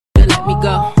to let me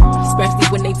go, especially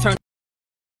when they turn.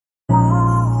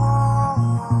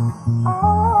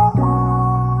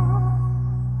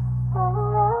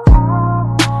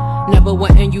 Never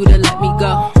wanting you to let me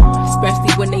go,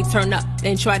 especially when they turn up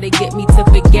and try to get me to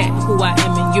forget who I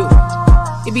am and you.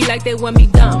 It be like they want me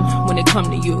dumb when it come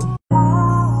to you.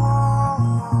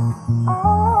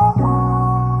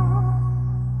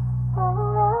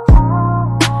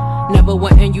 Never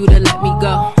wanting you to let me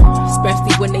go,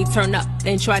 especially when they turn up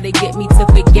and try to get me to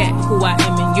forget who I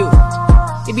am and you.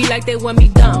 It be like they want me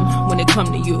dumb when it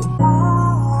come to you.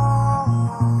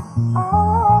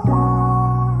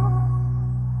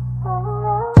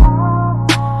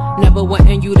 Never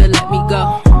wanting you to let me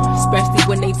go, especially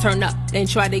when they turn up and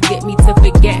try to get me to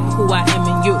forget who I am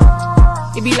and you.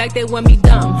 It be like they want me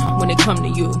dumb when it come to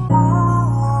you.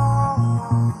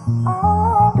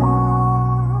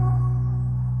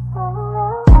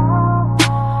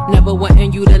 Never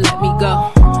wanting you to let me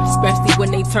go, especially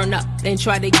when they turn up and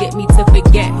try to get me to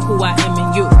forget who I am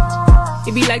and you.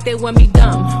 It be like they want me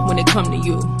dumb when it come to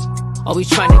you. Always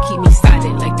trying to keep me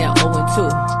silent like that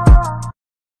 0-2.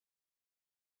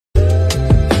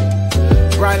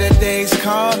 Brighter days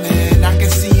coming, I can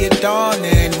see it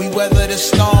dawning. We weather the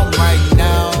storm right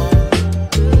now.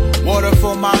 Water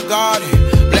for my garden,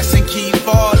 blessing keep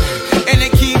falling, and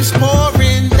it keeps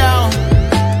pouring down.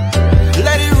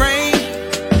 Let it rain,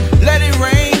 let it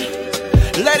rain,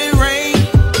 let it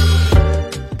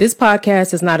rain. This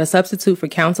podcast is not a substitute for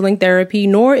counseling therapy,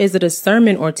 nor is it a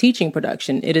sermon or teaching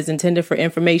production. It is intended for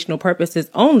informational purposes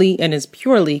only and is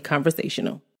purely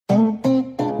conversational.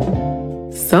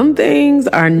 Some things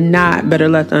are not better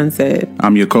left unsaid.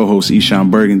 I'm your co-host, Eshawn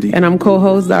Burgundy. And I'm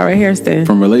co-host, Zara Hairston.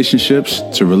 From relationships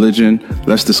to religion,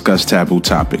 let's discuss taboo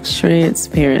topics.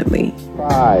 Transparently.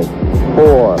 5,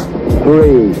 4,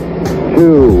 3,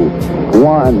 2,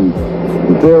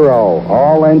 1, 0.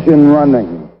 All engine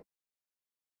running.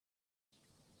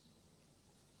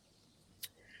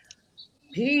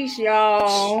 Peace,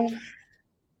 y'all.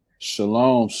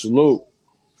 Shalom, salute.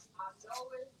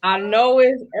 I know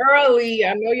it's early.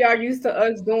 I know y'all used to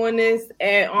us doing this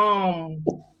at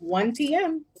 1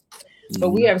 p.m.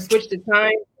 But we have switched the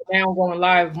time. Now going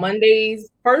live Mondays,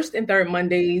 first and third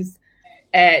Mondays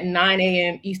at 9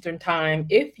 a.m. Eastern time.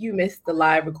 If you missed the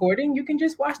live recording, you can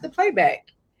just watch the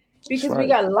playback because we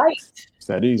got light. It's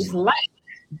that easy. It's light.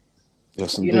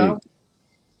 Yes, indeed. You know,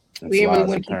 we ain't really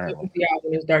want to keep out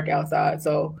when it's dark outside.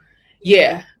 So,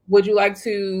 yeah. Would you like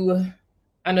to?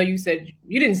 I know you said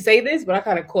you didn't say this, but I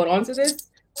kind of caught on to this,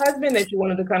 husband, that you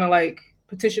wanted to kind of like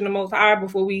petition the Most High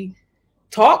before we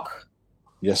talk.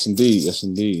 Yes, indeed. Yes,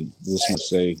 indeed. This one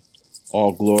say,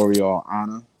 all glory, all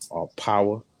honor, all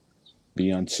power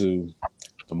be unto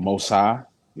the Most High,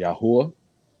 Yahuwah.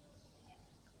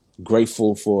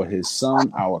 Grateful for his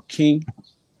son, our king,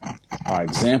 our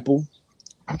example.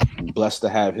 And blessed to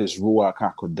have his Ruach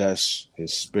HaKodesh,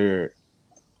 his spirit,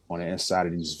 on the inside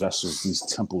of these vessels, these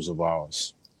temples of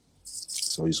ours.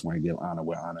 So we just want to give honor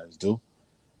where honor is due,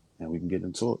 and we can get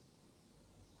into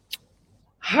it.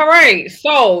 All right.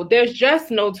 So there's just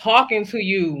no talking to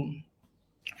you.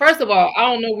 First of all, I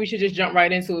don't know. We should just jump right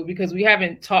into it because we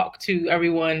haven't talked to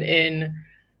everyone in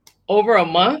over a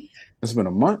month. It's been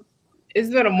a month. It's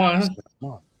been a month.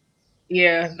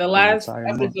 Yeah, the last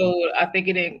episode, month. I think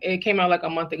it came out like a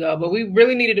month ago, but we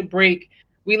really needed a break.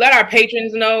 We let our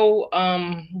patrons know,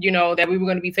 that we were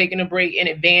going to be taking a break in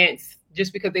advance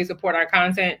just because they support our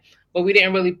content, but we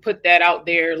didn't really put that out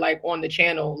there like on the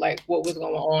channel, like what was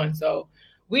going on. So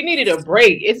we needed a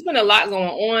break. It's been a lot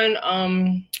going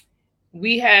on.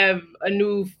 We have a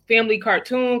new family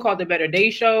cartoon called The Better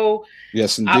Day Show.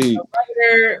 Yes, indeed.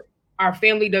 Our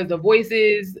family does the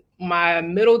voices. My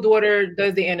middle daughter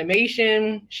does the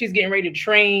animation. She's getting ready to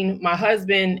train my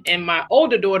husband and my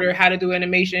older daughter how to do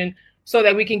animation so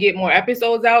that we can get more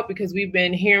episodes out, because we've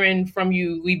been hearing from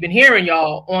you. We've been hearing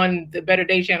y'all on the Better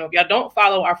Day channel. If y'all don't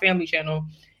follow our family channel,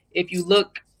 if you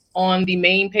look on the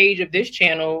main page of this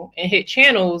channel and hit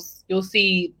channels, you'll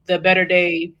see the Better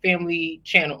Day family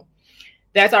channel.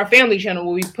 That's our family channel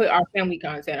where we put our family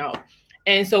content out.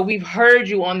 And so we've heard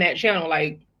you on that channel.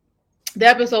 Like, the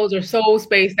episodes are so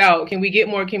spaced out. Can we get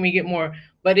more? Can we get more?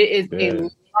 But it is a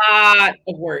lot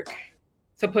of work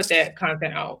to put that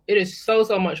content out. It is so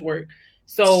much work.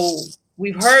 So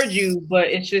we've heard you, but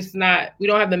it's just not, we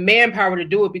don't have the manpower to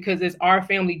do it because it's our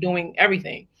family doing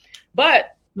everything.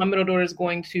 But my middle daughter is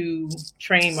going to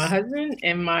train my husband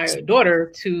and my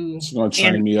daughter to. She's going to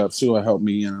train me up too and help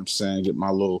me, get my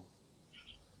little,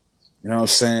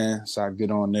 so I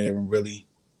get on there and really,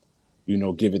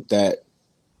 give it that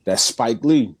Spike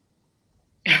Lee.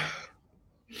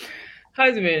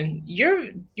 Husband,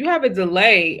 you have a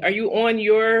delay. Are you on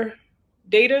your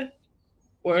data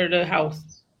or the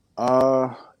house?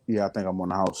 Yeah, I think I'm on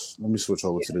the house. Let me switch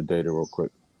over to the data real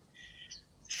quick.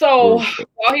 So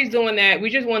while he's doing that, we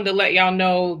just wanted to let y'all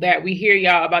know that we hear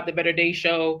y'all about the Better Day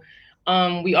Show.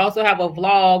 We also have a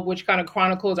vlog which kind of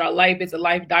chronicles our life. It's a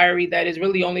life diary that is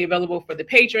really only available for the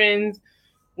patrons.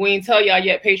 We ain't tell y'all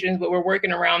yet, patrons, but we're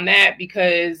working around that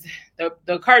because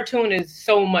the cartoon is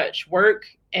so much work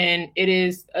and it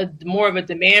is more of a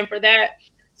demand for that.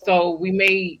 So we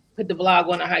may put the vlog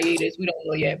on a hiatus. We don't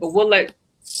know yet, but we'll let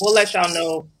y'all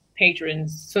know,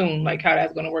 patrons, soon, like how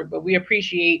that's going to work. But we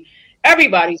appreciate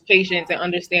everybody's patience and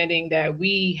understanding that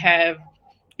we have,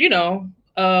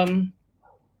 a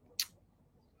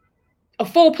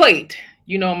full plate.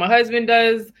 My husband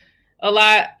does a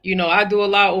lot. I do a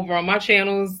lot over on my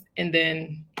channels and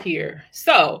then here.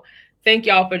 So thank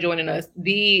y'all for joining us.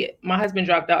 My husband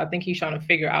dropped out. I think he's trying to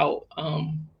figure out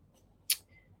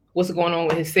what's going on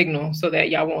with his signal so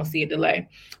that y'all won't see a delay.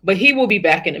 But he will be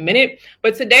back in a minute.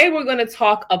 But today we're going to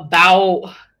talk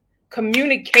about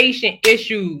communication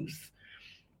issues.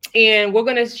 And we're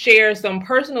going to share some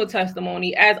personal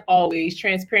testimony. As always,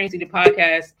 Transparency the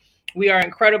podcast. We are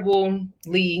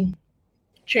incredibly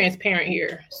transparent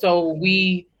here. So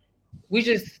we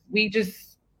just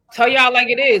tell y'all like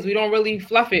it is. We don't really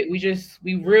fluff it. We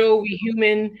real, we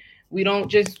human. We don't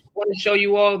just want to show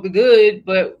you all the good,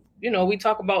 but we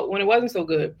talk about when it wasn't so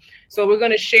good. So we're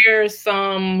going to share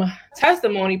some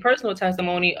personal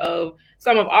testimony of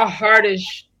some of our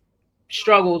hardest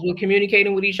struggles with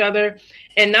communicating with each other,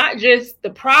 and not just the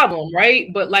problem,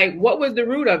 right? But like, what was the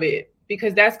root of it?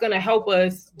 Because that's going to help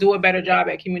us do a better job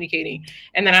at communicating.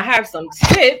 And then I have some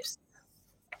tips.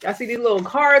 I see these little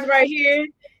cards right here.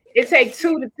 It takes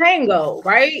two to tango,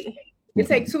 right? It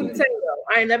takes two to tango.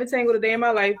 I ain't never tangled a day in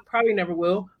my life. Probably never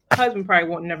will. My husband probably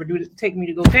won't never take me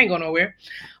to go tango nowhere.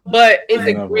 But it's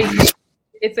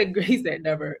he said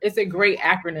never. It's a great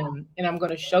acronym, and I'm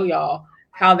going to show y'all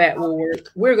how that will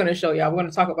work. We're going to show y'all. We're going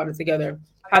to talk about it together,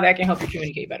 how that can help you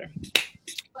communicate better.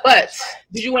 But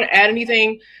did you want to add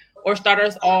anything or start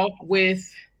us off with,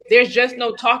 there's just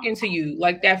no talking to you,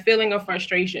 like that feeling of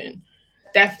frustration,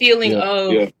 that feeling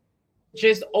of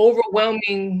just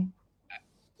overwhelming,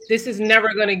 this is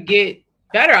never going to get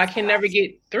better. I can never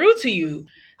get through to you,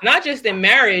 not just in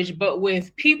marriage, but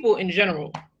with people in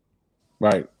general.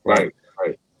 Right.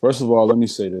 First of all, let me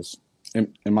say this.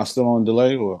 Am I still on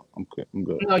delay or I'm good?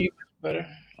 No, you're better.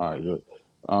 All right, good.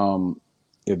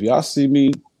 If y'all see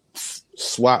me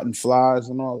swatting flies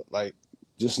and all, like,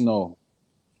 just know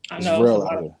it's real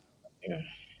out here. Yeah,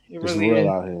 it's real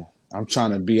out here. I'm trying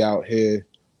to be out here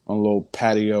on a little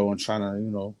patio and trying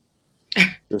to,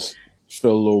 just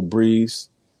feel a little breeze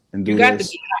and do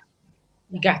this.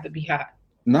 You got to be hot.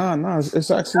 Nah, it's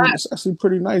actually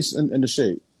pretty nice in the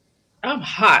shade. I'm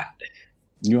hot.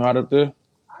 You hot up there?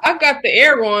 I got the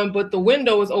air on, but the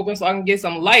window is open so I can get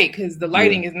some light because the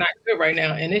lighting is not good right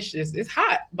now, and it's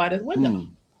hot by the window.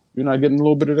 You're not getting a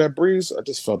little bit of that breeze? I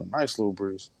just felt a nice little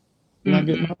breeze. You're not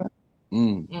getting that?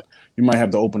 You might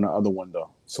have to open the other window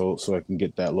so I can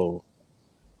get that little,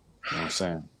 you know what I'm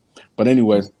saying? But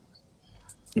anyway,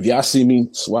 if y'all see me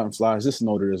swatting flies, just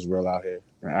know that it's real out here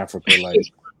in Africa.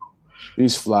 Like,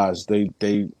 these flies, they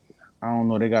I don't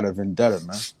know, they got a vendetta,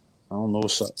 man. I don't know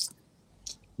what's up.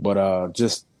 But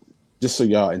just so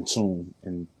y'all in tune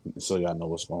and so y'all know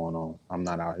what's going on. I'm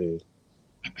not out here,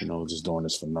 just doing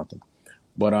this for nothing.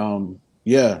 But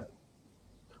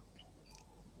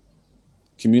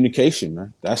communication,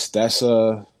 man. That's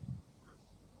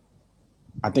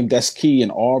I think that's key in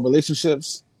all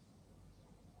relationships.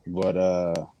 But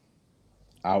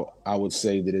I would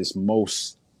say that it's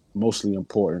mostly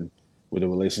important with the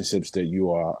relationships that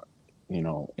you are,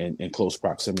 in close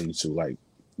proximity to, like,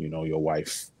 your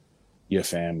wife, your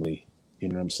family. You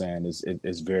know what I'm saying?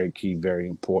 It's very key, very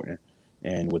important.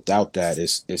 And without that,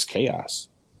 it's chaos.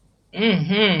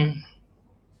 I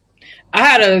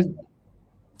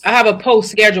have a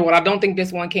post scheduled. I don't think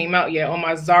this one came out yet, on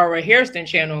my Zara Hairston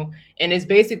channel, and it's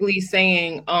basically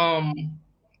saying, let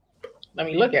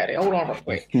me look at it. Hold on real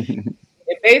quick.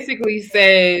 It basically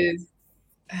says,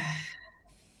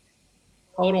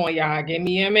 hold on, y'all. Give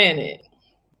me a minute.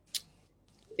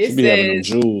 It says,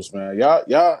 jewels, man.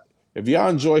 Y'all, if y'all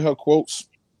enjoy her quotes,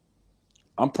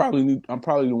 I'm probably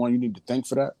the one you need to thank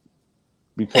for that,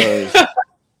 because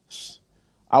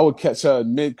I would catch her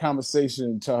mid conversation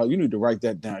and tell her, you need to write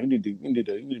that down. You need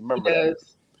to remember that,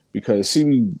 because she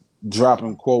be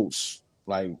dropping quotes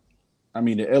like, the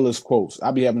illest quotes.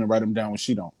 I be having to write them down when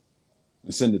she don't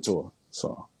and send it to her.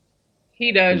 So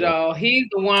He does, y'all. He's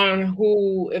the one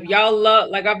who, if y'all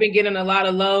love, like I've been getting a lot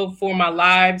of love for my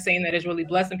lives, saying that it's really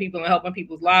blessing people and helping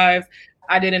people's lives.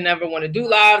 I didn't ever want to do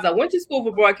lives. I went to school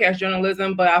for broadcast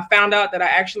journalism, but I found out that I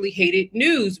actually hated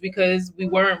news because we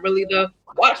weren't really the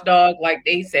watchdog like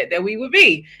they said that we would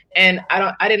be. And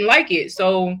I didn't like it.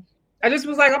 So I just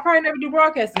was like, I'll probably never do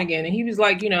broadcasting again. And he was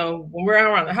like, you know, when we're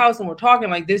around the house and we're talking,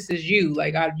 like, this is you,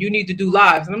 like, you need to do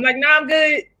lives. And I'm like, nah, I'm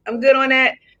good on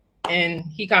that. And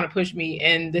he kind of pushed me.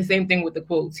 And the same thing with the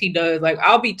quotes. He does, like,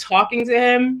 I'll be talking to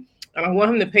him and I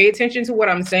want him to pay attention to what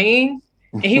I'm saying.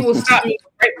 And he will stop me,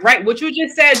 right, what you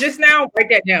just said just now, write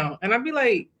that down. And I'll be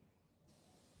like,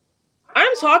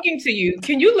 I'm talking to you.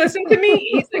 Can you listen to me?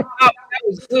 He's like, oh, that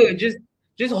was good.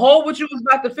 Just hold what you was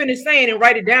about to finish saying and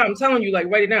write it down. I'm telling you, like,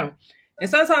 write it down. And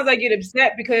sometimes I get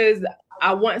upset because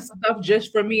I want stuff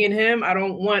just for me and him. I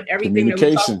don't want everything that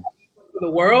we talk about for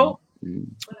the world.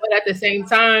 But at the same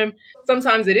time,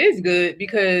 sometimes it is good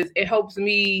because it helps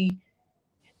me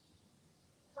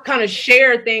kind of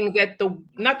share things that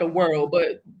not the world,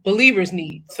 but believers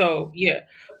need. So yeah.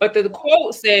 But the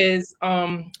quote says,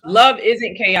 love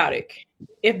isn't chaotic.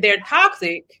 If they're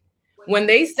toxic, when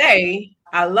they say,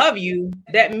 I love you,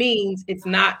 that means it's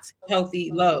not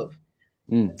healthy love.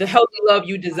 The healthy love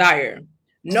you desire.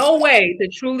 No way to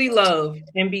truly love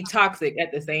and be toxic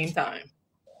at the same time.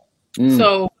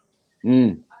 So I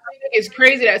think it's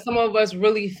crazy that some of us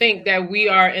really think that we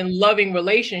are in loving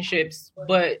relationships,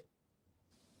 but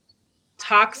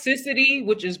toxicity,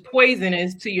 which is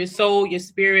poisonous to your soul, your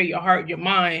spirit, your heart, your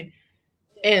mind,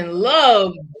 and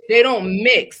love, they don't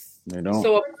mix. They don't.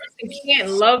 So a person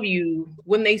can't love you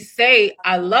when they say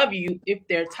I love you if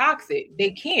they're toxic.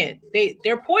 They can't.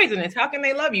 They're poisonous. How can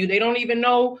they love you? They don't even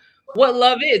know what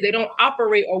love is. They don't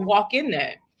operate or walk in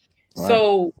that. Right.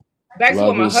 So back to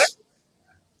what my husband.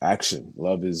 Action.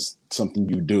 Love is something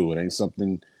you do. It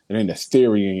ain't a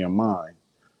theory in your mind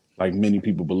like many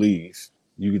people believe.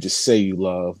 You can just say you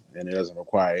love and it doesn't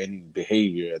require any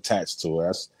behavior attached to it.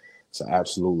 It's an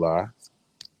absolute lie.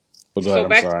 But go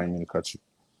ahead, I'm sorry, I didn't mean to cut you.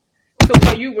 So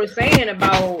what you were saying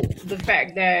about the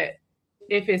fact that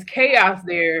if it's chaos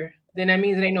there, then that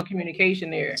means there ain't no communication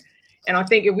there. And I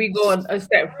think if we go a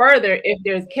step further, if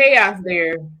there's chaos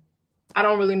there, I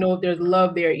don't really know if there's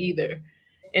love there either.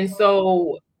 And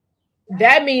so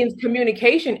that means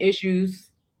communication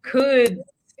issues could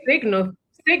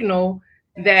signal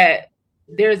that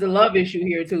there's a love issue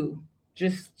here too.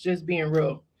 Just being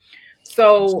real.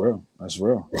 So that's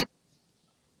real.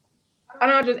 And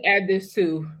I'll just add this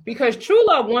too, because true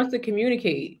love wants to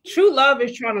communicate. True love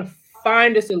is trying to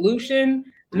find a solution,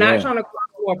 not trying to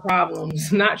cause more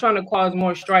problems, not trying to cause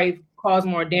more strife, cause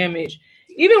more damage.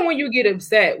 Even when you get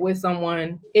upset with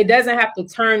someone, it doesn't have to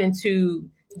turn into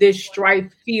this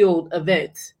strife-filled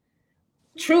event.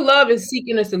 True love is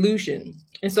seeking a solution.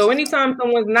 And so anytime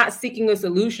someone's not seeking a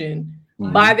solution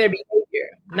by their behavior,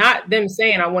 not them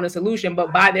saying I want a solution,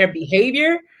 but by their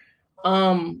behavior,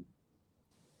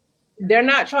 they're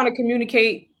not trying to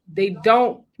communicate. They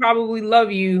don't probably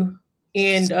love you,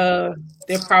 and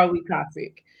they're probably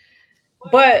toxic.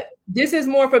 But this is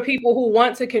more for people who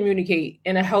want to communicate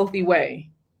in a healthy way.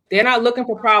 They're not looking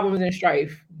for problems and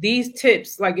strife. These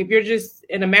tips, like if you're just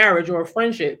in a marriage or a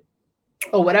friendship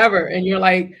or whatever, and you're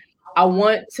like, I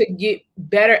want to get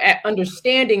better at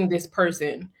understanding this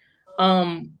person,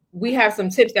 we have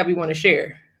some tips that we want to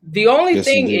share. The only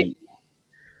thing is,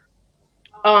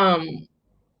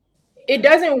 it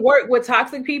doesn't work with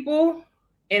toxic people,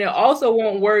 and it also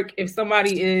won't work if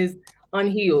somebody is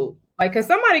unhealed. Like, because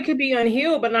somebody could be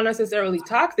unhealed, but not necessarily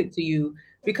toxic to you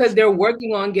because they're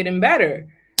working on getting better.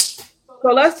 So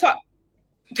let's talk.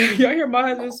 Y'all hear my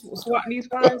husband swatting these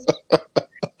flies?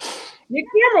 Your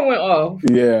camera went off.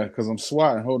 Yeah, because I'm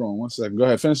swatting. Hold on one second. Go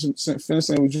ahead. Finish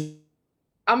saying what you.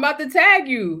 I'm about to tag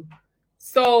you.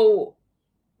 So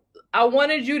I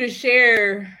wanted you to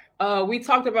share. We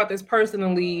talked about this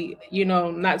personally,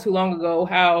 not too long ago,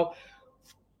 how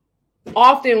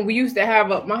often we used to have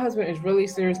my husband is really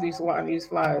seriously swatting these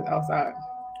flies outside.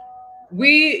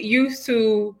 We used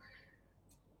to,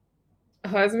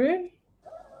 husband?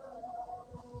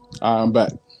 I'm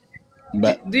back.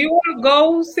 Do you want to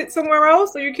go sit somewhere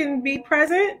else so you can be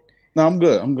present? No, I'm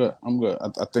good.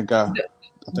 I think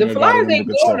the flies ain't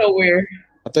going nowhere.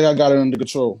 I think I got it under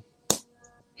control.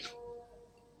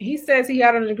 He says he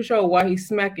got it under control while he's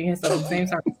smacking himself at the same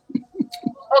time.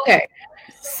 Okay.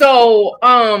 So,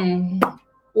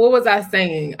 what was I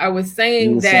saying? I was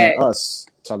saying that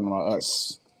talking about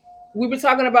us. We were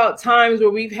talking about times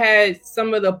where we've had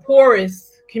some of the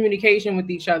poorest communication with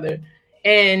each other.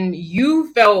 And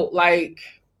you felt like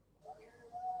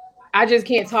I just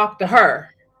can't talk to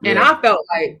her. Yeah. And I felt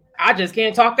like I just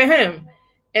can't talk to him.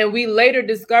 And we later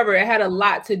discovered it had a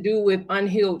lot to do with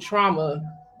unhealed trauma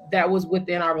that was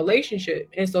within our relationship.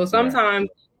 And so sometimes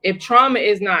if trauma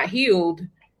is not healed,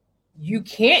 you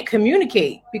can't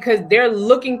communicate because they're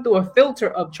looking through a filter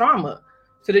of trauma.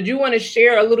 So did you want to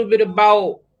share a little bit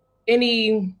about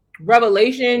any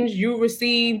revelations you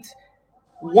received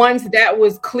once that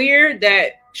was clear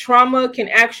that trauma can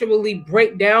actually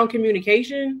break down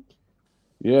communication?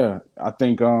 Yeah, I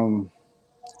think, you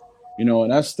know,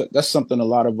 and that's something a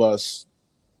lot of us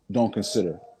don't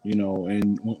consider, you know,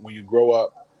 and when you grow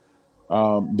up,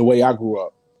 the way I grew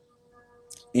up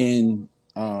in,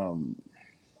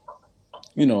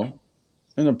 you know,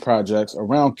 in the projects,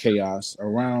 around chaos,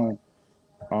 around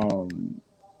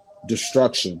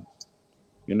destruction,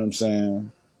 you know what I'm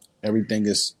saying? Everything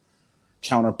is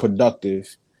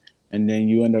counterproductive. And then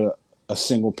you enter a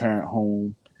single parent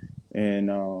home and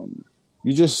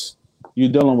you're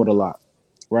dealing with a lot,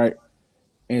 right?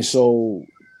 And so,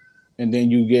 and then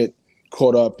you get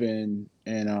caught up in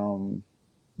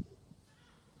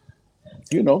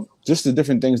you know, just the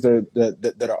different things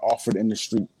that are offered in the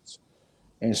streets.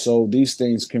 And so these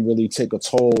things can really take a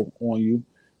toll on you.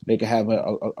 They can have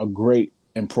a great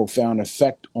and profound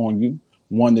effect on you.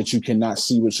 One that you cannot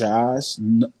see with your eyes.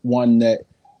 One that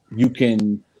you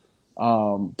can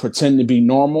pretend to be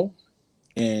normal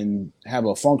and have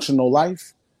a functional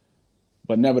life.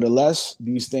 But nevertheless,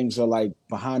 these things are like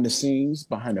behind the scenes,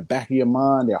 behind the back of your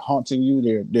mind. They're haunting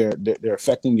you. They're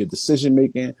affecting your decision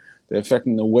making. They're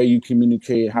affecting the way you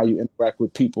communicate, how you interact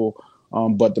with people.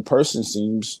 But the person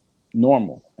seems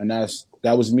normal, and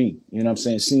that was me. You know what I'm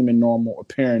saying? Seeming normal,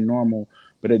 appearing normal,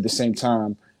 but at the same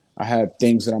time, I have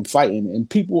things that I'm fighting. And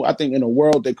people, I think, in the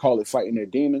world, they call it fighting their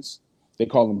demons. They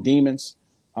call them demons.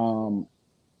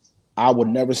 I would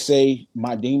never say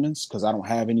my demons because I don't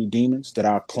have any demons that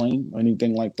I claim or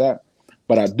anything like that.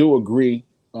 But I do agree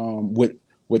with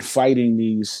fighting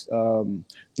these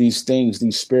things,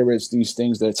 these spirits, these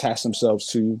things that attach themselves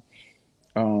to you,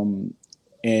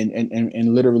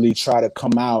 and literally try to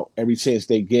come out every chance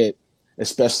they get,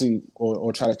 especially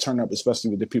or try to turn up,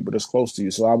 especially with the people that's close to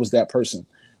you. So I was that person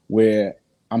where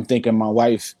I'm thinking my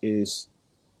wife has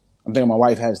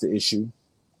the issue.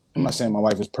 I'm not saying my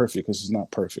wife is perfect because she's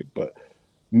not perfect, but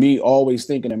me always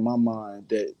thinking in my mind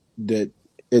that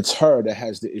it's her that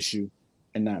has the issue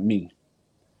and not me,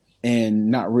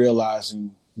 and not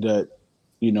realizing that,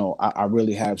 you know, I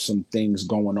really have some things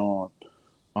going on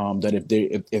that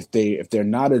if they're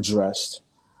not addressed,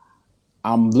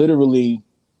 I'm literally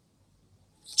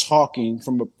talking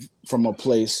from a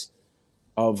place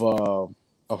of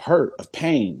hurt, of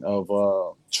pain,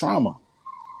 of trauma.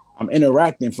 I'm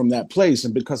interacting from that place.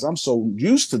 And because I'm so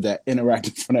used to that,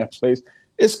 interacting from that place,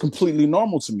 it's completely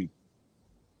normal to me.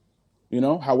 You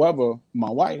know, however, my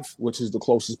wife, which is the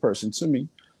closest person to me,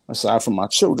 aside from my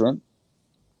children,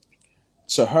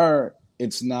 to her,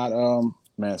 it's not,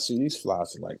 man, see, these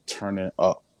flies are like turning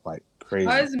up like crazy.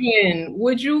 Husband,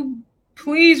 would you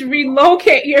please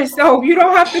relocate yourself? You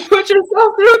don't have to put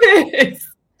yourself through this.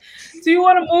 Do you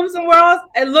want to move somewhere else?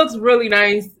 It looks really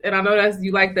nice, and I know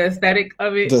you like the aesthetic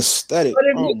of it. The aesthetic. But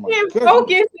if you can't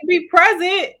focus and be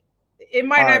present, it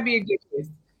might not be a good choice.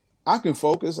 I can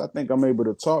focus. I think I'm able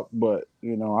to talk, but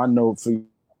you know, I know for you.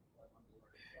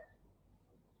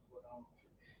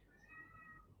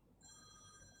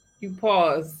 You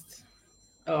paused.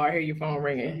 Oh, I hear your phone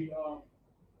ringing.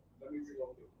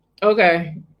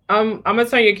 Okay, I'm gonna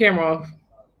turn your camera off.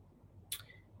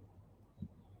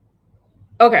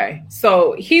 Okay,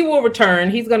 so he will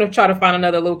return. He's gonna try to find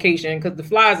another location because the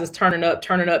flies is turning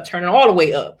all the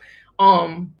way up.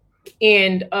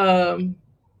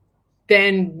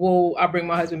 Then I'll bring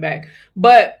my husband back.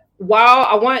 But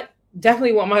while I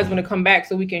definitely want my husband to come back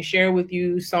so we can share with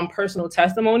you some personal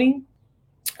testimony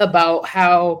about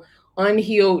how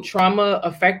unhealed trauma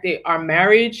affected our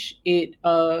marriage.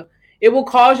 It will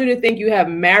cause you to think you have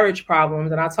marriage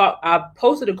problems. And I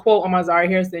posted a quote on my Zari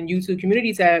Harrison YouTube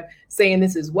community tab saying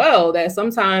this as well, that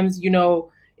sometimes, you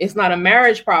know, it's not a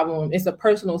marriage problem, it's a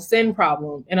personal sin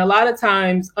problem. And a lot of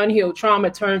times unhealed trauma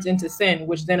turns into sin,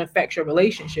 which then affects your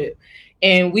relationship.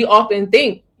 And we often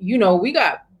think, you know, we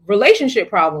got relationship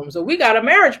problems, or we got a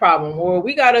marriage problem, or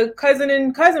we got a cousin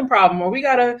and cousin problem, or we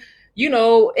got a, you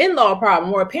know, in-law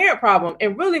problem or a parent problem.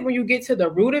 And really, when you get to the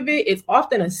root of it, it's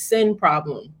often a sin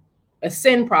problem.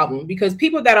 Because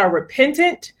people that are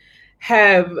repentant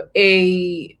have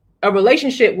a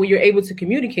relationship where you're able to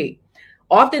communicate.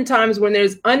 Oftentimes when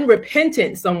there's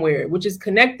unrepentant somewhere, which is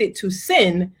connected to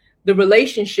sin, the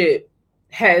relationship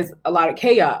has a lot of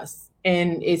chaos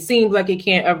and it seems like it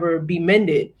can't ever be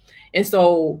mended. And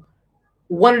so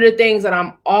one of the things that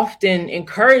I'm often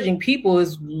encouraging people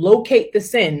is locate the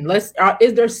sin.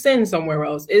 Is there sin somewhere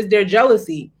else? Is there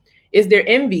jealousy? Is there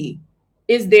envy?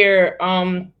 Is there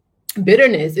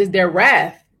bitterness? Is there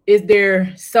wrath? Is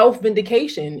there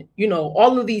self-vindication? You know,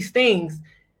 all of these things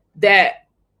that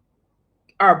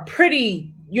are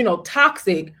pretty, you know,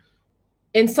 toxic.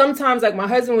 And sometimes, like my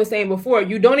husband was saying before,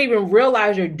 you don't even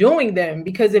realize you're doing them,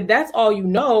 because if that's all you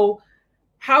know,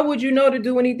 how would you know to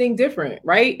do anything different,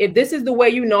 right? If this is the way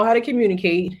you know how to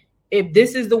communicate, if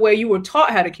this is the way you were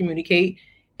taught how to communicate,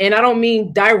 and I don't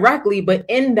mean directly, but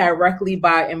indirectly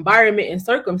by environment and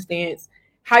circumstance,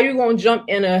 how you going to jump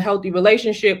in a healthy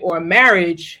relationship or a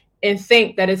marriage and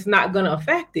think that it's not going to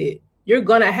affect it? You're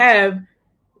going to have,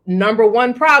 number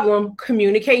one problem,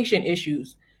 communication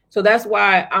issues. So that's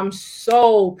why I'm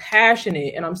so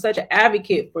passionate and I'm such an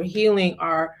advocate for healing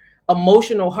our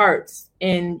emotional hearts.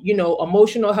 And, you know,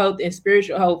 emotional health and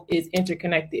spiritual health is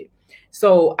interconnected.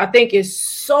 So I think it's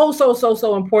so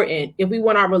important, if we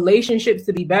want our relationships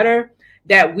to be better,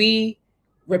 that we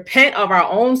repent of our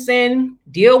own sin,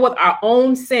 deal with our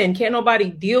own sin. Can't nobody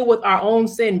deal with our own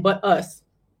sin but us.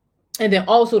 And then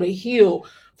also to heal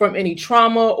from any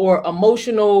trauma or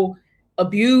emotional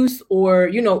abuse or,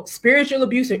 you know, spiritual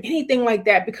abuse or anything like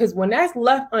that. Because when that's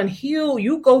left unhealed,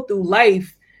 you go through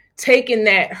life taking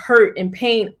that hurt and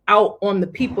pain out on the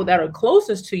people that are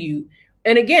closest to you.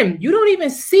 And again, you don't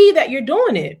even see that you're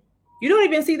doing it. You don't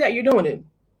even see that you're doing it.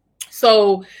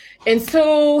 So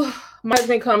until my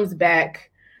husband comes back,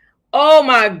 oh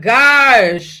my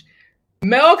gosh,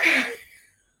 Melkai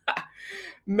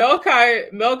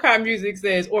Music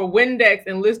says, or Windex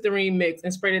and Listerine mix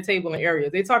and spray the table in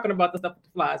areas. They're talking about the stuff with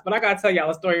the flies. But I got to tell y'all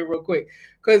a story real quick.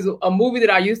 Because a movie that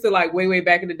I used to like way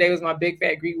back in the day was My Big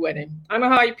Fat Greek Wedding. I know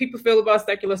how people feel about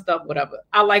secular stuff, whatever.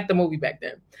 I liked the movie back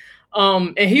then.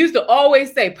 And he used to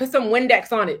always say, put some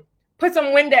Windex on it. Put some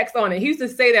Windex on it. He used to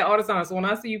say that all the time. So when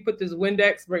I see you put this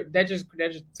Windex, that just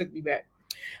took me back.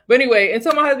 But anyway,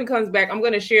 until my husband comes back, I'm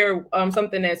going to share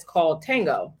something that's called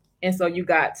Tango. And so you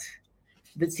got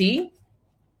the T,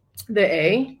 the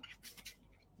A,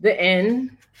 the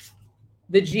N,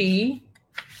 the G,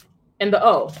 and the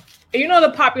O. And you know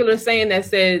the popular saying that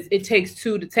says it takes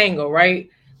two to tango, right?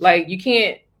 Like you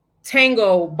can't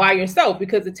tango by yourself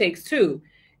because it takes two.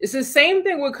 It's the same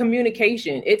thing with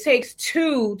communication. It takes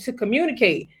two to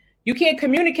communicate. You can't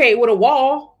communicate with a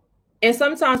wall. And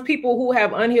sometimes people who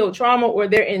have unhealed trauma or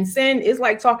they're in sin, it's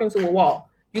like talking to a wall.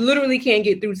 You literally can't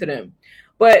get through to them.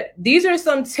 But these are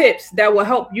some tips that will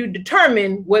help you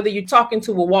determine whether you're talking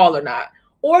to a wall or not,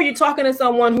 or you're talking to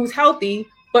someone who's healthy,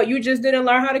 but you just didn't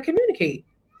learn how to communicate.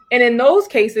 And in those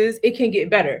cases, it can get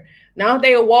better. Now, if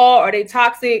they a wall or they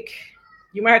toxic,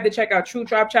 you might have to check out True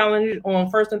Tribe Challenge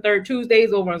on first and third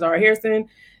Tuesdays over on Zara Harrison.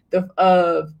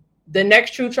 The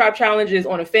next True Tribe Challenge is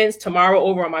on Offense tomorrow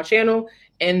over on my channel.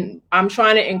 And I'm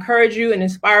trying to encourage you and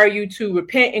inspire you to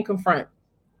repent and confront.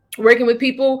 Working with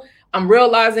people, I'm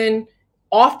realizing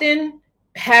often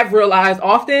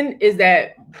is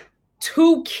that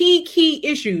two key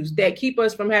issues that keep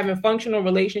us from having functional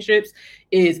relationships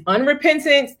is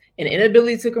unrepentance and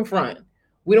inability to confront.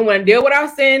 We don't want to deal with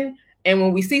our sin. And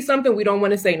when we see something, we don't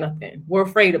want to say nothing. We're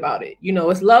afraid about it. You know,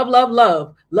 it's love.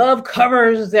 Love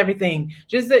covers everything.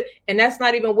 And that's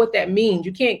not even what that means.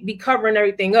 You can't be covering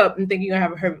everything up and think you're going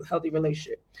to have a healthy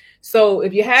relationship. So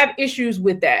if you have issues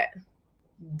with that,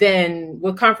 then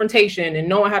with confrontation and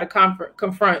knowing how to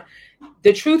confront,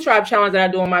 the True Tribe Challenge that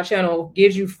I do on my channel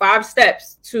gives you 5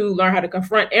 steps to learn how to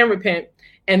confront and repent.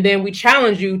 And then we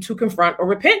challenge you to confront or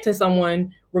repent to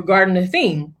someone regarding the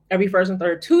theme every first and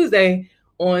third Tuesday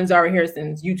on Zara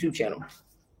Harrison's YouTube channel.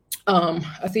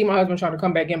 I see my husband trying to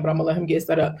come back in, but I'm gonna let him get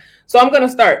set up. So I'm gonna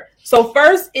start. So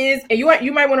first is, and you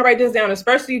might want to write this down,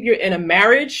 especially if you're in a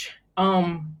marriage.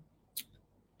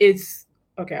 It's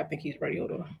okay. I think he's ready.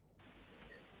 Hold on.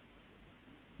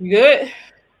 You good?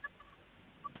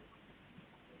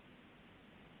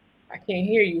 I can't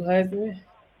hear you, husband.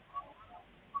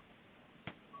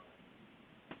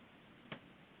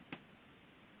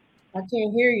 I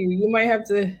can't hear you. You might have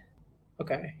to.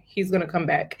 Okay, he's gonna come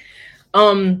back.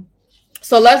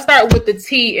 So let's start with the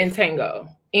T in Tango.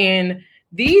 And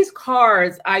these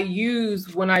cards I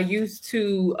use when I used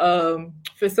to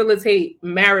facilitate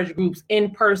marriage groups in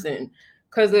person,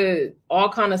 because of all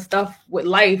kind of stuff with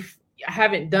life. I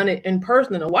haven't done it in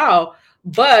person in a while,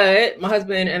 but my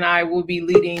husband and I will be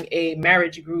leading a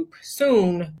marriage group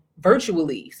soon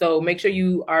virtually. So make sure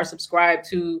you are subscribed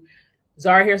to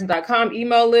ZaraHarrison.com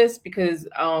email list, because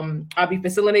I'll be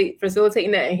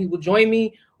facilitating that, and he will join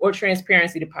me, or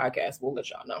Transparency the podcast. We'll let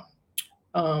y'all know.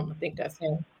 I think that's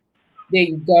him. There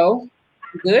you go.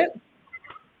 You good?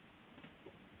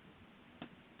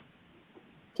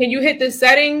 Can you hit the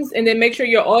settings and then make sure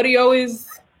your audio is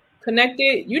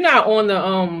connected? You're not on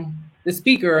the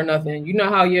speaker or nothing. You know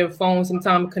how your phone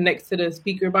sometimes connects to the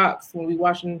speaker box when we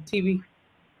watching TV?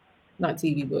 Not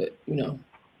TV, but you know.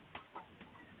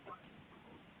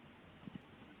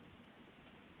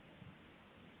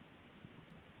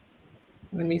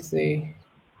 Let me see.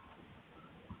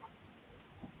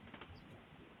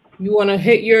 You want to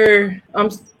hit your, I'm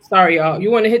sorry, y'all. You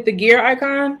want to hit the gear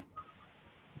icon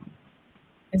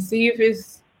and see if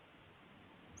it's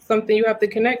something you have to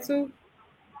connect to?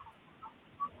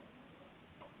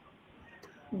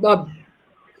 My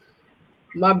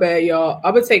bad, y'all.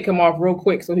 I'm going to take him off real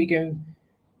quick so he can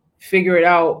figure it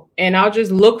out. And I'll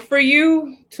just look for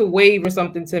you to wave or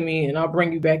something to me, and I'll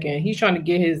bring you back in. He's trying to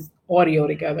get his audio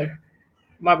together.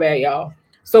 My bad, y'all.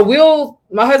 So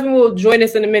my husband will join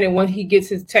us in a minute when he gets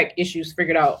his tech issues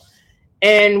figured out.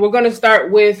 And we're going to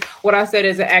start with what I said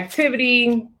is an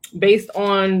activity based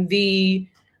on the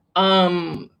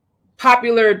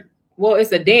popular, well,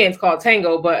 it's a dance called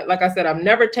tango. But like I said, I've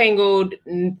never tangoed,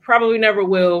 probably never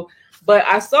will. But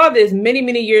I saw this many,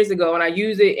 many years ago, and I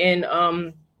use it in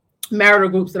marital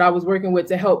groups that I was working with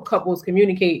to help couples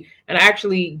communicate. And I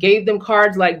actually gave them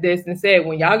cards like this and said,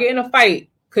 when y'all get in a fight,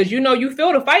 because, you know, you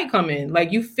feel the fight coming.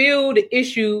 Like, you feel the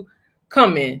issue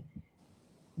coming.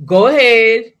 Go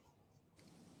ahead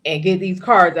and get these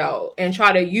cards out and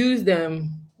try to use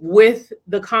them with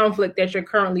the conflict that you're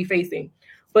currently facing.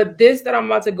 But this that I'm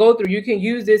about to go through, you can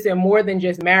use this in more than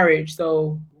just marriage.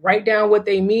 So write down what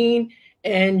they mean,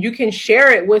 and you can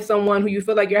share it with someone who you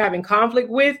feel like you're having conflict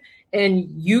with, and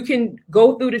you can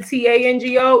go through the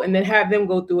TANGO and then have them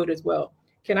go through it as well.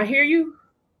 Can I hear you?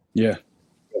 Yeah.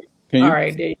 All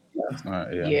right, there you go. All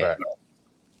right, yeah. Back.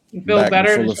 You feel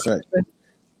better? Full effect.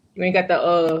 You ain't got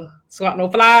the swat no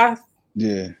flies?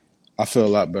 Yeah, I feel a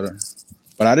lot better.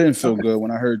 But I didn't feel good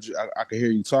when I heard you. I could hear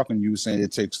you talking. You were saying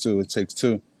it takes two.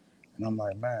 And I'm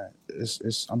like, man,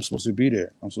 I'm supposed to be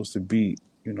there. I'm supposed to be,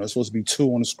 it's supposed to be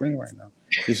two on the screen right now.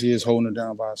 This he is holding it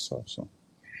down by herself. So,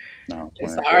 no.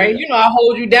 It's all right. You know, I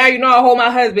hold you down. You know, I hold my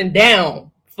husband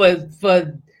down for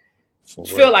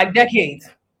feel like decades.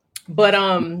 But,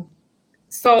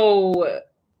 so,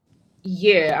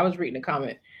 yeah, I was reading a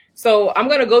comment. So I'm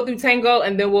going to go through Tango,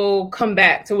 and then we'll come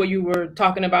back to what you were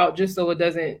talking about, just so it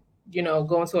doesn't,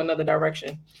 go into another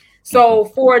direction. So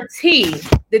for T,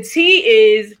 the T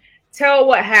is tell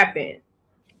what happened.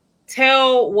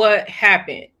 Tell what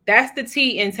happened. That's the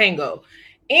T in Tango.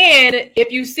 And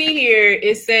if you see here,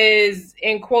 it says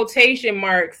in quotation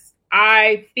marks,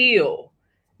 I feel,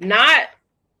 not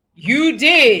you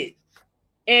did.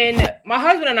 And my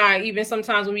husband and I, even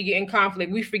sometimes when we get in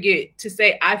conflict, we forget to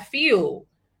say, I feel.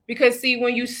 Because, see,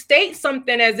 when you state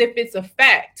something as if it's a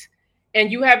fact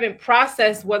and you haven't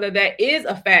processed whether that is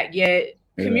a fact yet,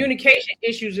 communication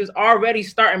issues is already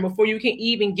starting before you can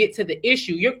even get to the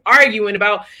issue. You're arguing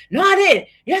about, no, I did.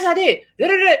 Yes, I did.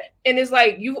 Da-da-da. And it's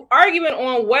like you arguing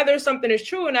on whether something is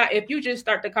true or not. If you just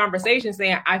start the conversation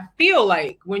saying, I feel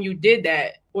like when you did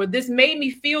that, or this made me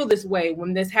feel this way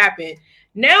when this happened.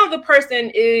 Now the person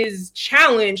is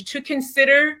challenged to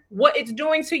consider what it's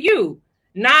doing to you,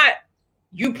 not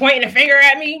you pointing a finger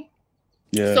at me.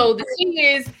 Yeah. So the thing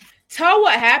is, tell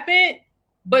what happened,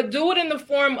 but do it in the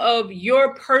form of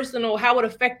your personal, how it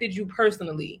affected you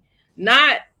personally.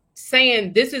 Not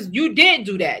saying you did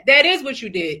do that. That is what you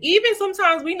did. Even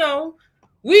sometimes we know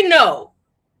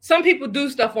some people do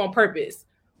stuff on purpose,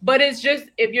 but it's just,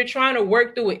 if you're trying to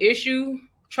work through an issue,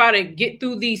 try to get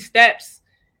through these steps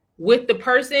with the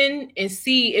person and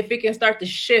see if it can start to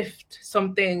shift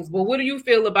some things. But what do you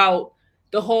feel about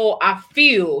the whole I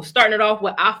feel, starting it off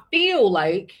with I feel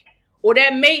like, or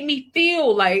that made me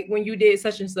feel like when you did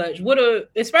such and such?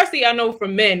 Especially I know for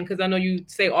men, because I know you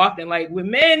say often, like with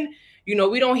men,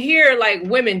 we don't hear like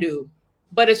women do.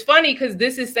 But it's funny because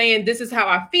this is saying this is how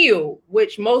I feel,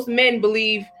 which most men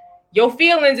believe your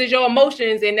feelings is your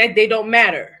emotions and that they don't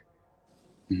matter.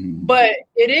 Mm-hmm. But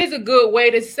it is a good way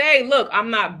to say, look,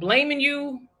 I'm not blaming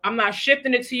you. I'm not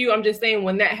shifting it to you. I'm just saying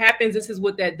when that happens, this is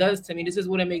what that does to me. This is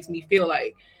what it makes me feel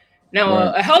like. Now,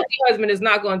 right. A healthy husband is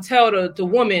not going to tell the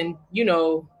woman,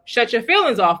 shut your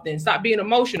feelings off then. Stop being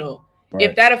emotional. Right.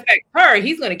 If that affects her,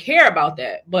 he's going to care about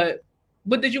that. But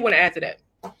what did you want to add to that?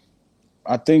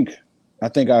 I think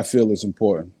I feel it's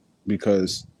important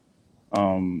because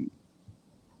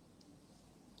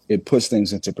it puts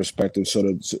things into perspective so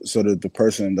that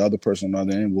the other person on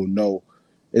the other end will know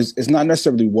it's not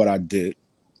necessarily what I did.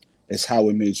 It's how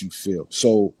it made you feel.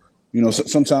 So,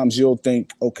 sometimes you'll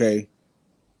think, okay,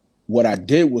 what I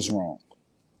did was wrong.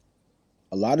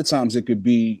 A lot of times it could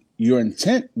be your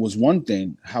intent was one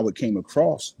thing, how it came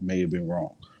across may have been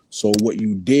wrong. So what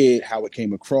you did, how it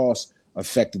came across,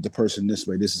 affected the person this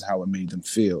way. This is how it made them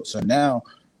feel. So now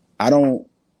I don't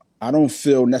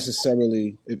feel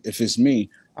necessarily, if it's me,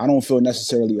 I don't feel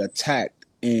necessarily attacked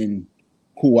in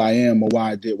who I am or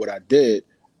why I did what I did.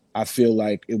 I feel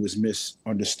like it was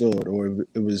misunderstood, or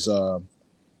it was the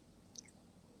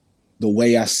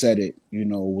way I said it,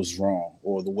 was wrong,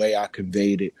 or the way I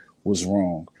conveyed it was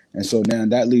wrong. And so now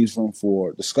that leaves room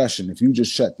for discussion. If you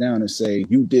just shut down and say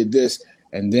you did this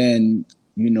and then,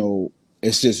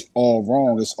 it's just all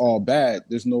wrong, it's all bad,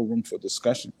 there's no room for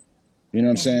discussion. You know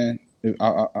what I'm saying?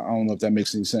 I don't know if that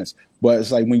makes any sense, but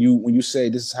it's like when you say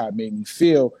this is how it made me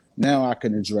feel, now I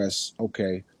can address,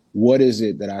 okay, what is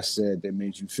it that I said that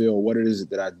made you feel? What is it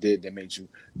that I did that made you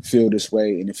feel this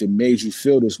way? And if it made you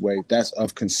feel this way, that's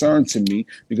of concern to me,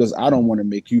 because I don't want to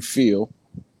make you feel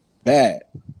bad,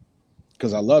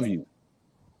 because I love you.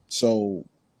 So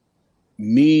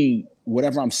me,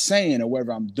 whatever I'm saying or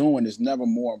whatever I'm doing is never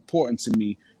more important to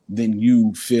me than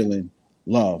you feeling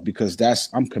love, because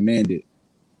I'm commanded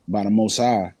by the Most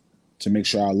High to make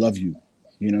sure I love you.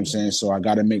 You know what I'm saying? So I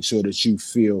got to make sure that you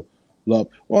feel love.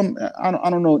 Well, I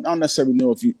don't know. I don't necessarily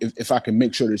know if I can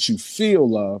make sure that you feel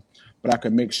love, but I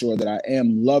can make sure that I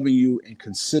am loving you and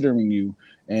considering you.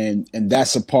 And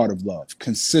that's a part of love,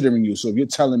 considering you. So if you're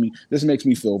telling me this makes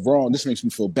me feel wrong, this makes me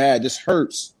feel bad, this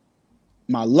hurts,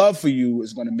 my love for you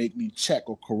is going to make me check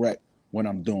or correct what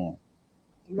I'm doing.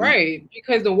 Right.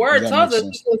 Because the word tells us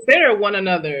to consider one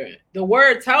another. The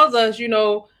word tells us,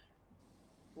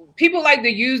 people like to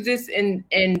use this and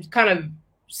kind of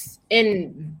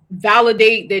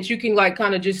validate that you can like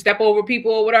kind of just step over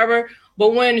people or whatever.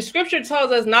 But when scripture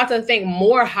tells us not to think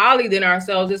more highly than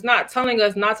ourselves, it's not telling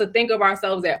us not to think of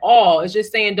ourselves at all. It's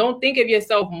just saying don't think of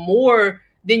yourself more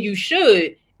than you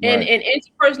should. And in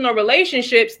interpersonal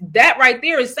relationships, that right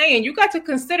there is saying you got to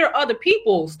consider other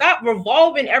people. Stop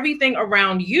revolving everything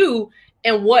around you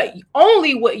and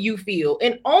only what you feel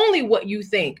and only what you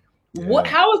think. Yeah.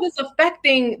 How is this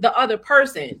affecting the other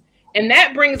person? And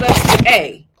that brings us to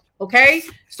A. Okay,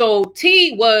 so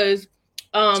T was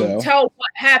tell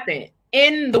what happened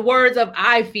in the words of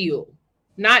I feel,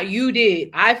 not you did.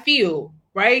 I feel,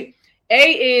 right?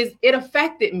 A is it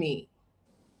affected me.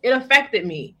 It affected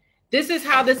me. This is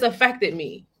how this affected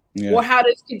me, or how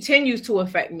this continues to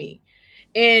affect me.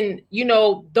 And,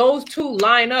 those two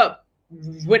line up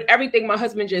with everything my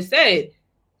husband just said.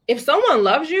 If someone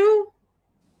loves you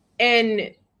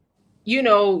and,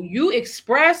 you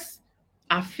express,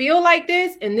 I feel like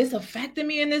this and this affected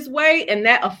me in this way, and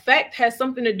that effect has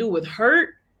something to do with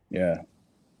hurt. Yeah.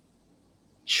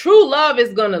 True love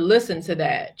is going to listen to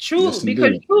that. Because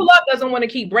true love doesn't want to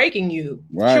keep breaking you.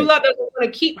 Right. True love doesn't want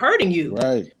to keep hurting you.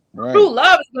 Right. True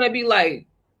love is going to be like,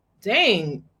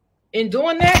 dang, in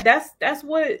doing that, that's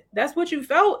what you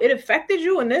felt. It affected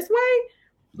you in this way.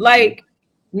 Like,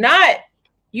 not,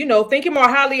 thinking more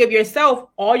highly of yourself.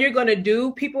 All you're going to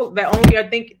do, people that only are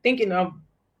thinking of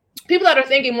people that are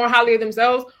thinking more highly of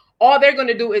themselves, all they're going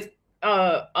to do is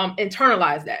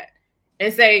internalize that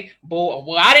and say,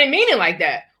 well, I didn't mean it like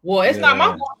that. Well, it's not my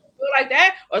fault to feel like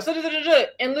that. Or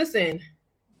and listen,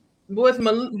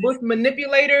 with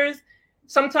manipulators,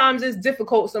 sometimes it's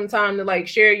difficult sometimes to like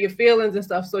share your feelings and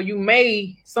stuff. So you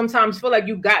may sometimes feel like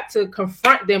you got to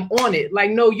confront them on it.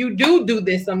 Like, no, you do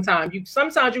this sometimes.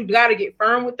 Sometimes you got to get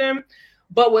firm with them.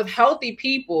 But with healthy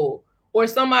people or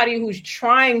somebody who's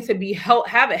trying to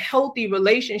have a healthy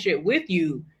relationship with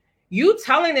you, you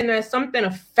telling them that something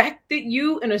affected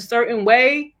you in a certain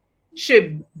way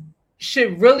should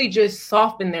really just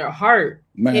soften their heart.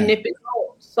 Man. And if it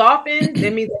don't soften,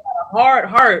 that means they got a hard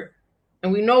heart.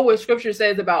 And we know what scripture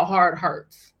says about hard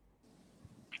hearts.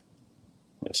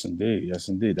 Yes, indeed. Yes,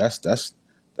 indeed. That's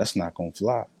not going to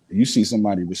fly. You see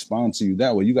somebody respond to you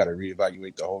that way, you got to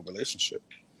reevaluate the whole relationship,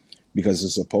 because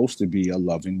it's supposed to be a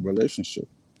loving relationship.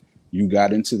 You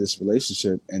got into this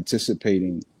relationship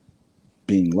anticipating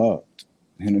being loved.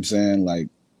 You know what I'm saying? Like,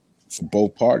 for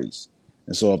both parties.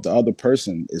 And so if the other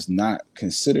person is not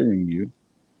considering you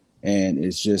and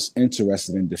is just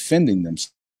interested in defending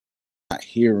themselves, not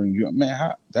hearing you,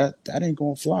 man, that ain't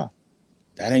gonna fly.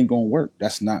 That ain't gonna work.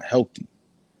 That's not healthy.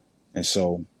 And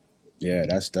so, yeah,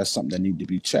 that's something that need to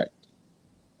be checked.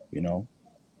 And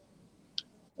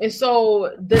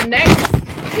so the next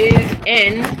is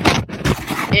N,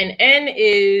 and N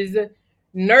is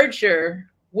nurture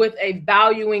with a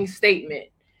valuing statement.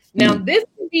 Now, this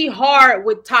can be hard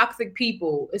with toxic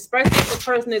people, especially if the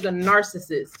person is a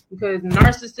narcissist, because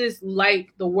narcissists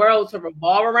like the world to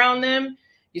revolve around them.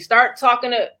 You start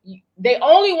talking to, they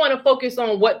only want to focus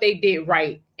on what they did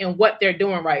right and what they're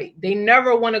doing right. They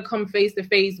never want to come face to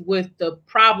face with the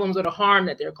problems or the harm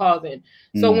that they're causing.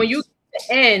 So when you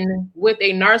end with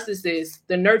a narcissist,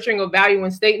 the nurturing of value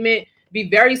and statement, be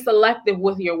very selective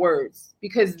with your words,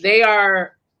 because they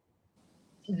are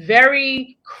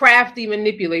very crafty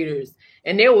manipulators,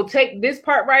 and they will take this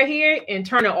part right here and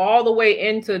turn it all the way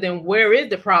into then where is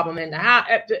the problem and how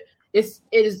it's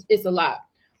a lot.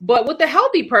 But with the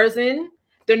healthy person,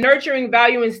 the nurturing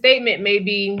value and statement may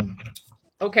be,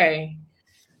 okay,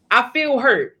 I feel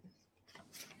hurt.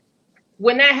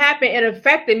 When that happened, it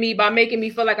affected me by making me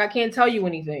feel like I can't tell you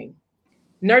anything.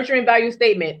 Nurturing value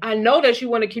statement. I know that you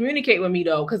want to communicate with me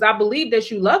though, because I believe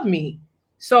that you love me.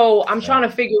 So I'm trying to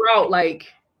figure out, like,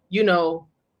 you know,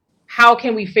 how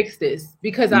can we fix this?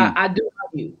 Because I do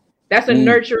love you. That's a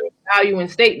nurturing value and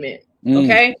statement.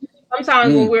 Okay.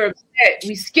 Sometimes when we're upset,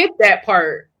 we skip that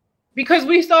part because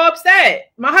we're so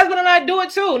upset. My husband and I do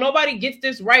it too. Nobody gets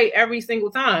this right every single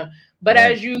time. But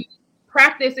as you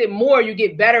practice it more, you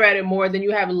get better at it more, then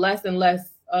you have less and less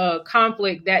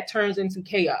conflict that turns into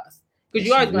chaos. Because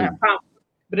you're always going to have conflict,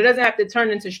 but it doesn't have to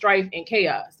turn into strife and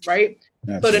chaos, right?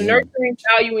 Absolutely. So the nurturing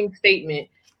valuing statement,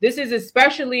 this is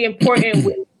especially important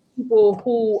with people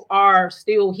who are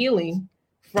still healing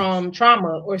from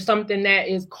trauma or something that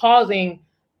is causing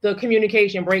the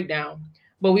communication breakdown.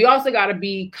 But we also got to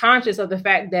be conscious of the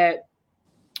fact that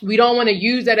we don't want to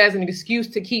use that as an excuse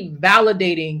to keep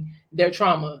validating their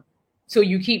trauma. So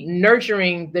you keep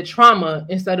nurturing the trauma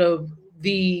instead of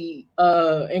the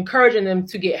encouraging them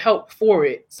to get help for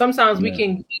it. Sometimes we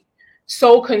can be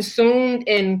so consumed,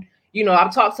 and you know,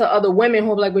 I've talked to other women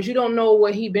who are like, but you don't know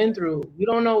what he's been through. You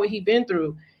don't know what he's been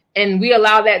through. And we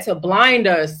allow that to blind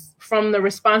us from the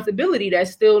responsibility that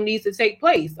still needs to take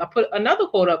place. I put another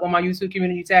quote up on my YouTube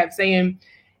community tab saying,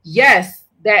 yes,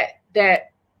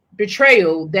 that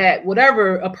betrayal, that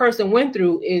whatever a person went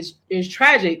through is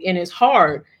tragic and it's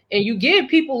hard. And you give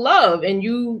people love and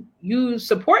you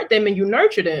support them and you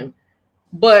nurture them.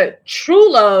 But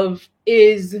true love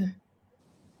is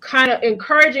kind of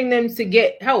encouraging them to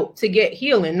get help, to get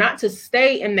healing, not to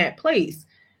stay in that place.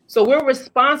 So we're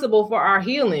responsible for our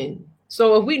healing.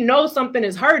 So if we know something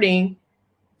is hurting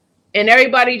and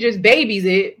everybody just babies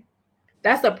it,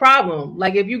 that's a problem.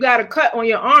 Like if you got a cut on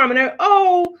your arm and they're,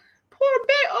 oh, poor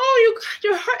baby, oh, you got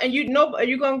your hurt, and you know, are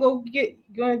you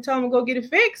gonna tell them to go get it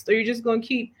fixed, or you just gonna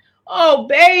keep, oh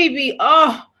baby,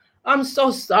 oh, I'm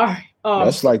so sorry. Oh,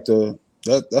 that's like the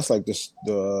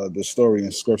story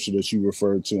in scripture that you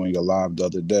referred to in your live the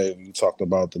other day when you talked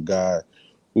about the guy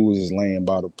who was just laying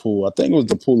by the pool. I think it was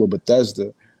the pool of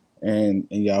Bethesda, and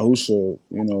Yahusha,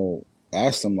 you know,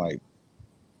 asked him, like,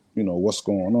 you know, what's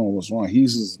going on, what's wrong.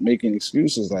 He's just making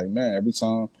excuses, like, man, every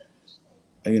time,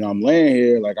 you know, I'm laying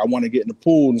here, like, I want to get in the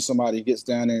pool and somebody gets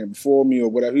down there before me or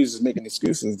whatever. He's just making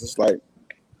excuses. It's like,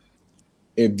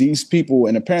 if these people,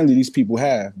 and apparently these people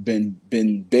have been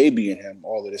babying him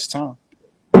all of this time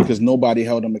because nobody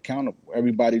held him accountable.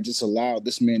 Everybody just allowed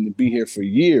this man to be here for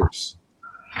years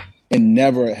and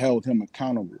never held him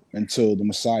accountable until the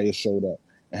Messiah showed up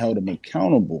and held him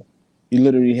accountable. He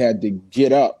literally had to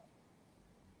get up.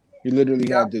 He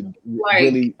literally had to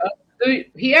really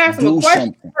he asked him a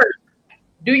question first.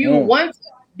 Do you want to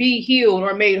be healed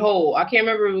or made whole? I can't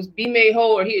remember if it was be made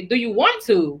whole or do you want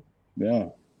to? Yeah.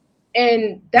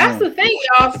 And that's the thing,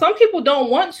 y'all. Some people don't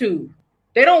want to.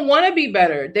 They don't want to be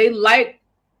better. They like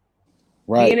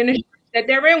being in the shit that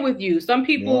they're in with you. Some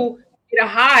people get a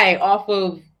high off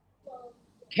of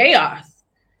chaos,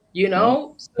 you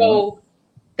know? So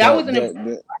that was an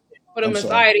important for the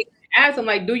Messiah. Ask him,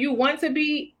 like, do you want to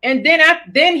be? And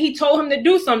then he told him to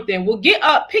do something. Well, get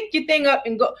up, pick your thing up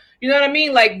and go. You know what I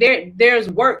mean? Like there's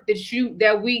work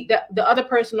that the other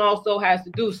person also has to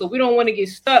do. So we don't want to get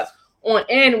stuck on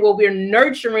end where we're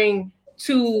nurturing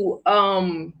to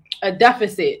a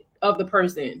deficit of the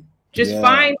person. Just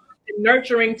find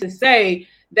nurturing to say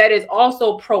that is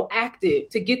also proactive,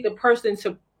 to get the person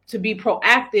to be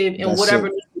proactive in whatever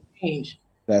needs to change.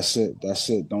 That's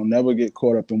it. Don't never get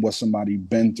caught up in what somebody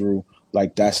been through,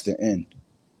 like that's the end.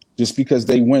 Just because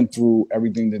they went through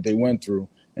everything that they went through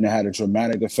and it had a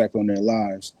dramatic effect on their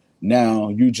lives, now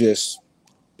you just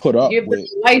put up give with them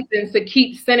license to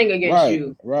keep sinning against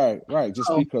you. Right. Just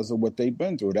because of what they've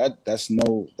been through. That's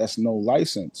no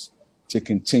license to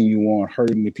continue on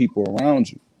hurting the people around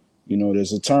you. You know,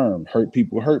 there's a term, hurt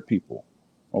people.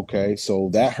 Okay. So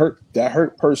that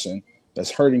hurt person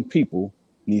that's hurting people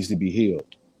needs to be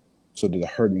healed so that the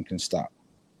hurting can stop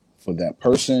for that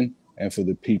person and for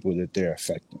the people that they're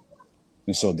affecting.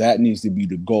 And so that needs to be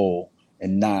the goal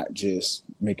and not just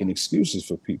making excuses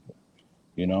for people,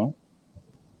 you know?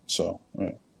 So,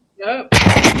 right. Yep.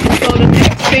 So the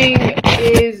next thing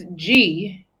is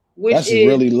G, which That's is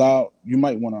really loud. You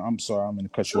might want to. I'm sorry, I'm going to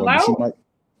cut you off, but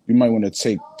you might want to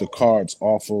take the cards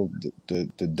off of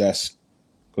the desk,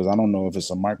 because I don't know if it's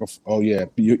a microphone. Oh yeah,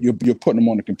 you're putting them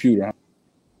on the computer, huh?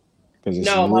 Because it's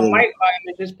no, my really, mic volume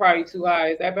is just probably too high.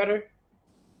 Is that better?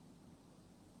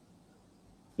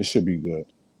 it should be good.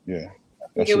 Yeah, I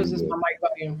think it was just my mic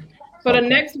volume. So the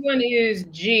next one is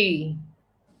G.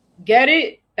 Get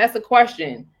it? That's a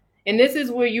question. And this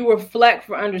is where you reflect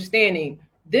for understanding.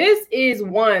 This is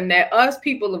one that us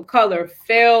people of color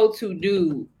fail to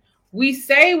do. We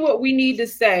say what we need to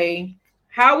say,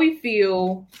 how we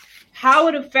feel, how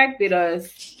it affected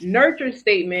us, nurture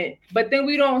statement, but then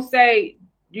we don't say,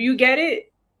 do you get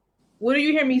it? What do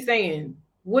you hear me saying?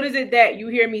 What is it that you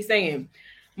hear me saying?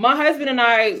 My husband and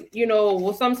I,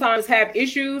 will sometimes have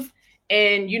issues,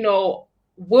 and,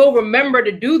 we'll remember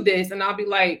to do this. And I'll be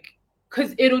like,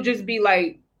 because it'll just be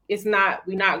like, we're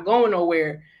not going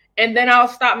nowhere. And then I'll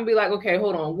stop and be like, okay,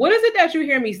 hold on. What is it that you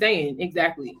hear me saying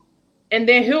exactly? And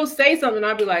then he'll say something.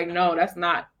 I'll be like, no,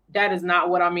 that is not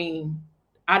what I mean.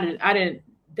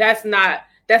 That's not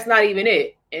even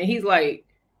it. And he's like,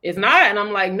 it's not. And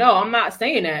I'm like, no, I'm not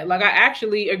saying that. Like, I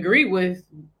actually agree with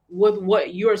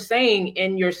what you're saying,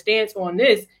 and your stance on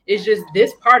this is just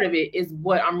this part of it is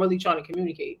what I'm really trying to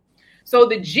communicate. So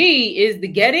the G is the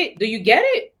get it. Do you get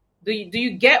it? Do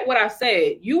you get what I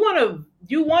said? You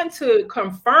want to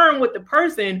confirm with the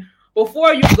person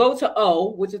before you go to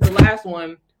O, which is the last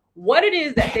one, what it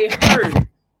is that they heard.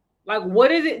 Like,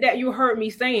 what is it that you heard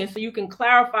me saying, so you can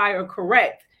clarify or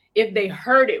correct if they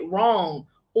heard it wrong,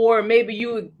 or maybe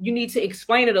you need to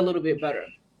explain it a little bit better.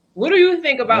 What do you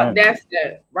think about that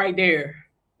step right there?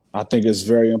 I think it's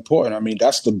very important. I mean,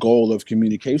 that's the goal of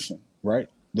communication, right?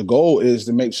 The goal is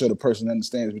to make sure the person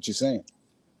understands what you're saying.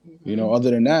 Mm-hmm.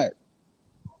 Other than that,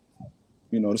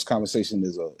 this conversation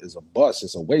is a bust.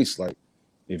 It's a waste. Like,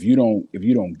 if you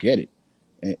don't get it,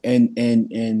 and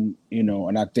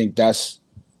I think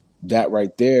that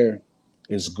right there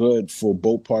is good for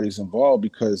both parties involved,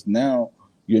 because now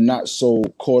you're not so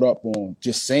caught up on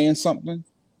just saying something.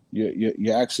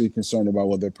 You're actually concerned about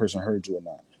whether the person heard you or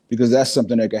not, because that's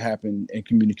something that can happen in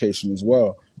communication as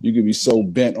well. You could be so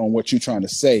bent on what you're trying to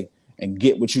say and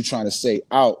get what you're trying to say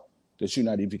out that you're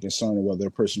not even concerned with whether the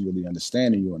person really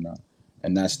understanding you or not.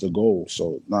 And that's the goal.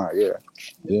 So,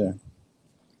 yeah.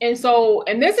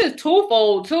 And this is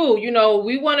twofold too.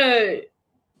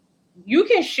 You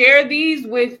can share these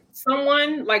with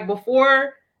someone like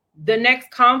before the next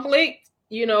conflict,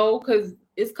 because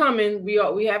it's coming.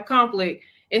 We have conflict,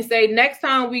 and say, next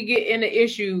time we get in an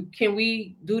issue, can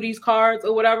we do these cards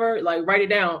or whatever? Like, write it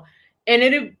down. And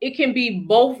it can be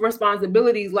both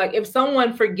responsibilities. Like, if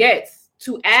someone forgets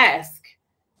to ask,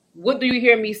 what do you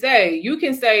hear me say? You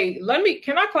can say,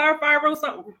 can I clarify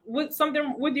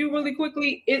something with you really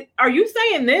quickly? Are you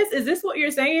saying this? Is this what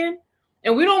you're saying?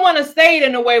 And we don't want to say it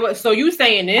in a way, but so you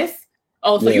saying this?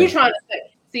 Oh, so you trying to say?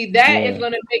 See, that is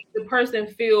going to make the person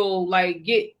feel like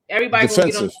everybody going to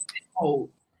get on the code.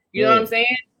 You know what I'm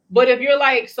saying? But if you're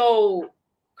like, so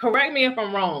correct me if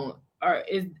I'm wrong, or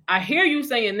I hear you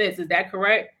saying this, is that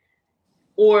correct?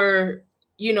 Or,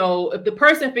 if the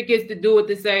person forgets to do it,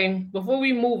 to say, before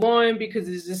we move on, because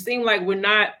it just seems like we're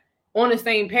not on the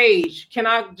same page, can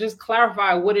I just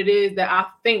clarify what it is that I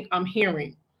think I'm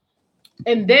hearing?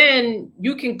 And then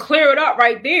you can clear it up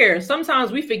right there.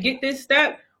 Sometimes we forget this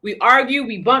step. We argue,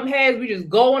 we bump heads, we just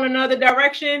go in another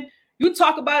direction. You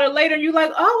talk about it later, and you're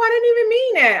like, oh, I didn't even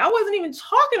mean that. I wasn't even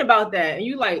talking about that. And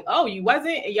you like, oh, you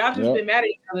wasn't? And y'all just been mad at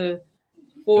each other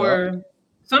for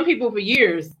some people for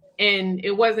years. And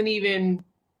it wasn't even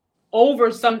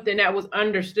over something that was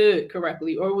understood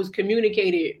correctly or was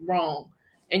communicated wrong.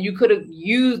 And you could have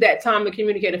used that time to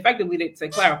communicate effectively to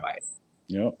clarify it.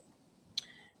 Yep.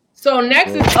 So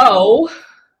next is O,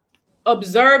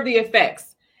 observe the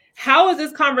effects. How is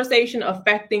this conversation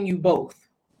affecting you both?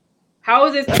 How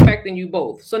is this affecting you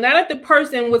both? So now that the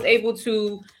person was able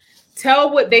to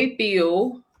tell what they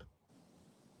feel,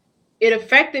 it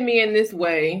affected me in this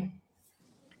way,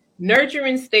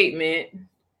 nurturing statement,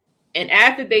 and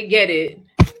after they get it,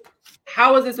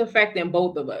 how is this affecting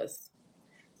both of us?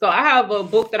 So I have a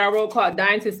book that I wrote called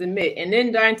Dying to Submit. And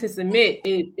in Dying to Submit,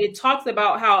 it talks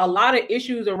about how a lot of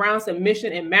issues around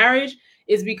submission in marriage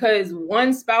is because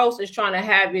one spouse is trying to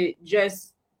have it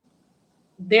just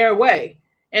their way,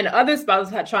 and the other spouse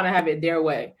is trying to have it their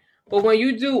way. But when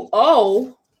you do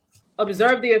O,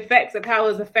 observe the effects of how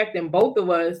it's affecting both of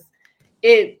us,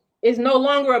 it is no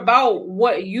longer about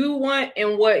what you want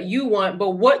and what you want,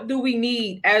 but what do we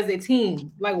need as a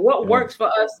team? Like, what works for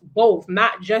us both,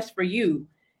 not just for you.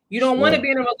 You don't want to be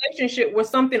in a relationship where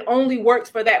something only works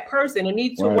for that person. It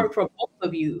needs to work for both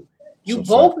of you. You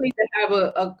both need to have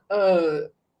a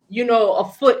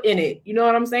foot in it. You know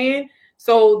what I'm saying?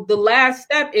 So the last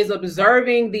step is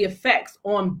observing the effects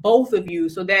on both of you,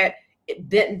 so that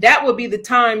that would be the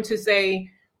time to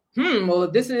say, well,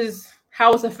 if this is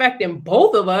how it's affecting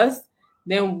both of us,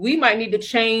 then we might need to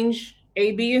change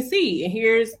A, B, and C. And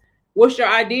what's your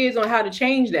ideas on how to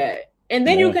change that? And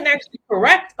then you can actually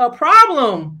correct a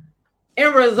problem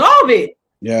and resolve it.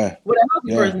 Yeah. With a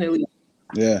healthy person, at least.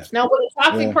 Yeah. Now, with a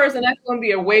toxic person, that's going to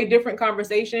be a way different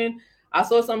conversation. I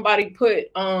saw somebody put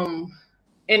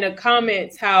in the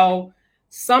comments how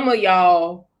some of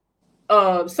y'all,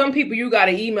 some people, you got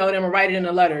to email them or write it in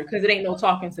a letter because it ain't no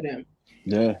talking to them.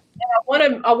 Yeah.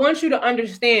 And I want you to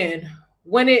understand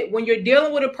when you're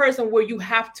dealing with a person where you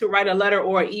have to write a letter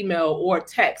or an email or a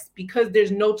text because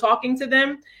there's no talking to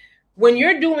them. When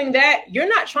you're doing that, you're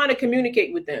not trying to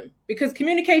communicate with them, because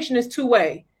communication is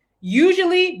two-way.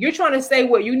 Usually you're trying to say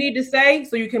what you need to say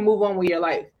so you can move on with your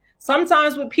life.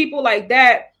 Sometimes with people like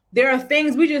that, there are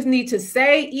things we just need to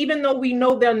say, even though we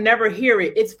know they'll never hear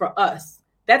it. It's for us.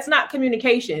 That's not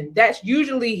communication. That's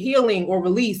usually healing or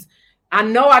release. I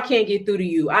know I can't get through to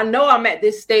you. I know I'm at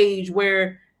this stage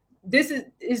where there's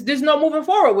no moving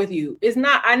forward with you. It's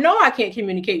not, I know I can't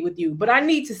communicate with you, but I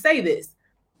need to say this.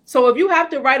 So if you have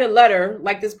to write a letter,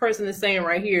 like this person is saying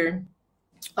right here,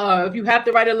 if you have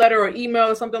to write a letter or email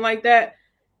or something like that,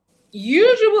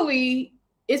 usually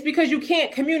it's because you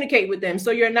can't communicate with them.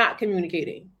 So you're not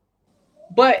communicating.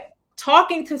 But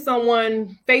talking to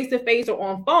someone face to face or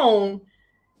on phone,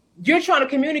 you're trying to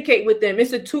communicate with them.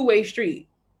 It's a two-way street.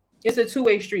 It's a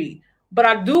two-way street. But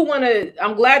I'm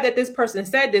glad that this person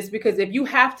said this, because if you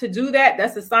have to do that,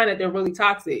 that's a sign that they're really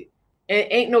toxic. And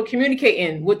ain't no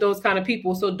communicating with those kind of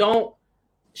people. So don't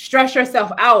stress yourself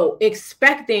out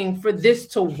expecting for this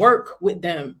to work with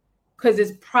them, because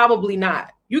it's probably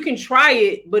not. You can try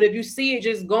it, but if you see it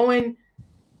just going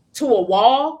to a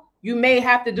wall, you may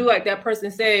have to do like that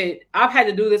person said. I've had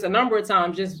to do this a number of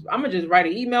times. I'm gonna just write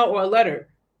an email or a letter,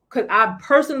 because I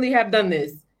personally have done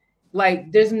this.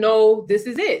 Like, this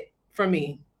is it for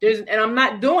me. And I'm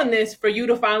not doing this for you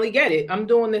to finally get it. I'm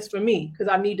doing this for me because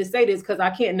I need to say this, because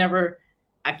I get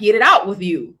it out with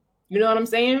you. You know what I'm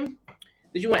saying?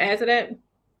 Did you want to add to that?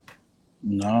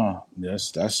 No, yes,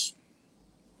 that's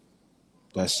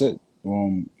it.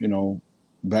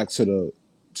 Back to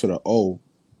the O,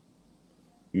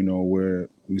 where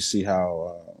we see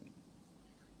how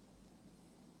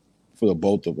for the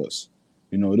both of us,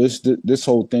 this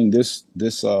whole thing, this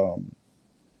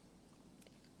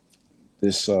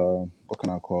what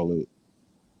can I call it?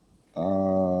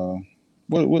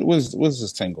 What is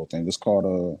this tango thing? It's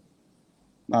called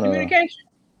communication.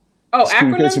 Acronym?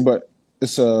 Communication, but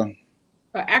it's an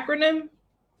acronym.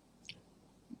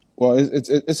 Well, it's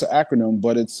an acronym,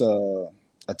 but it's a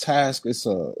task. It's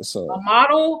a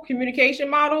model, communication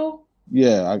model.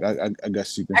 Yeah, I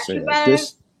guess you can say that.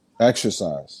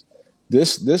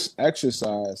 This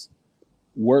exercise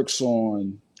works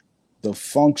on the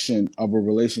function of a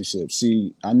relationship.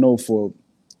 See, I know for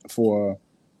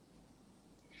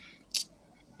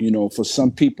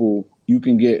some people, you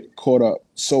can get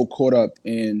so caught up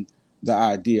in the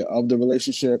idea of the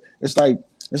relationship. It's like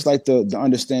the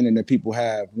understanding that people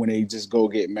have when they just go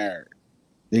get married.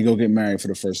 They go get married for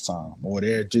the first time, or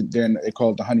they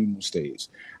call it the honeymoon stage,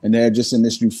 and they're just in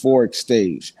this euphoric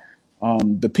stage.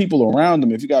 The people around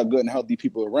them, if you got good and healthy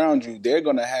people around you, they're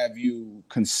going to have you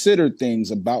consider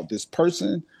things about this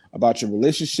person, about your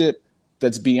relationship,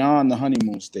 that's beyond the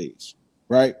honeymoon stage,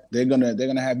 right? They're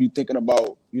gonna have you thinking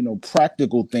about,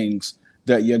 practical things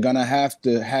that you're gonna have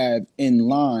in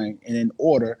line and in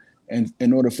order, and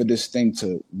in order for this thing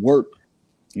to work.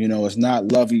 It's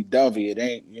not lovey-dovey. It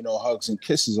ain't, hugs and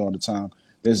kisses all the time.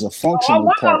 There's a functional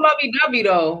part. I want my lovey-dovey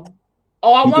though.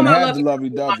 You can have the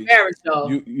lovey-dovey.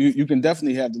 You can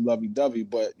definitely have the lovey-dovey,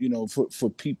 but for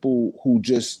people who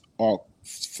just are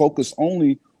focused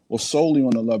only or solely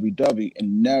on the lovey-dovey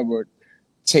and never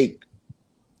take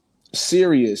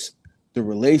serious the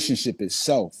relationship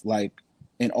itself, like,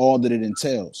 and all that it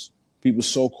entails. People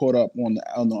so caught up on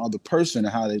the other person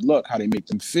and how they look, how they make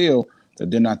them feel, that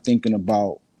they're not thinking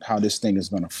about how this thing is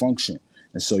going to function.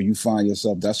 And so you find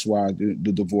yourself, that's why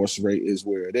the divorce rate is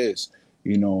where it is.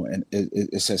 And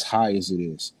it's as high as it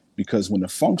is, because when the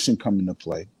function come into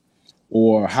play,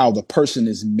 or how the person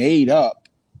is made up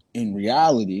in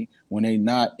reality, when they're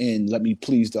not in let me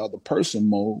please the other person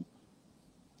mode,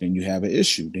 then you have an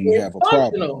issue. Then you have a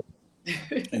problem.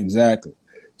 Exactly.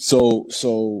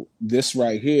 So this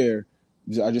right here,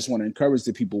 I just want to encourage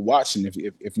the people watching.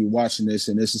 If you're watching this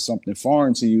and this is something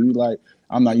foreign to you, like,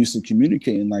 I'm not used to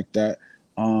communicating like that.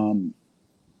 I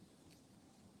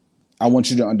want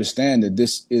you to understand that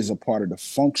this is a part of the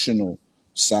functional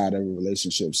side of a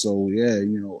relationship. So yeah,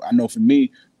 you know, I know for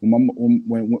me,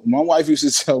 when my wife used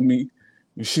to tell me,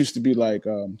 she used to be like,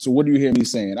 so what do you hear me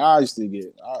saying? I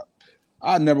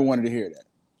never wanted to hear that.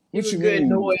 What you mean?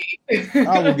 Annoyed.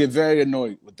 I would get very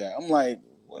annoyed with that. I'm like,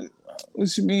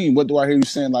 what you mean? What do I hear you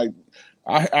saying? Like,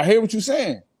 I hear what you're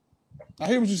saying. I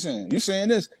hear what you're saying. You're saying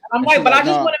this. I'm like, but I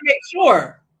just want to make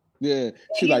sure. Yeah.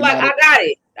 She's like, nah, I got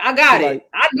it. I got it. Like,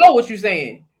 I know what you're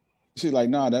saying. She's like,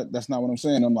 nah, that's not what I'm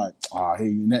saying. I'm like, hey,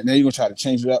 now you're gonna try to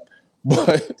change it up.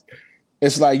 But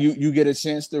it's like you get a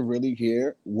chance to really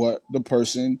hear what the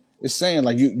person is saying.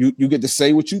 Like you get to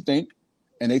say what you think,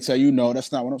 and they tell you, no,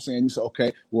 that's not what I'm saying. You say,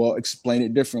 okay, well, explain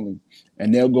it differently.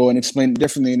 And they'll go and explain it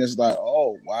differently. And it's like,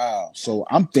 oh, wow. So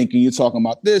I'm thinking you're talking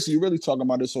about this. You're really talking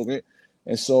about this over here.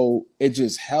 And so it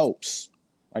just helps.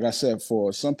 Like I said,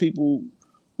 for some people,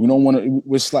 we don't want to,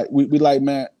 it's like, we like,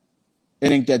 man,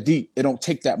 it ain't that deep. It don't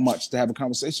take that much to have a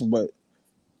conversation. But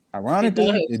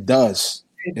ironically, it does.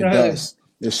 It does.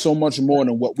 There's so much more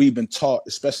than what we've been taught,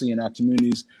 especially in our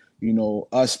communities, you know,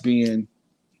 us being,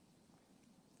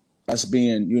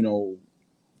 you know,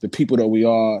 the people that we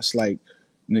are. It's like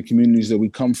in the communities that we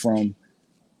come from,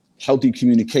 healthy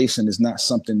communication is not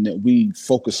something that we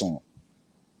focus on.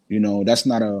 You know, that's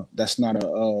not a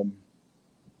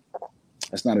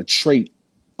trait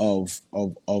of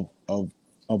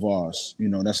ours. You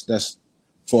know, that's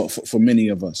for many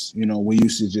of us. You know, we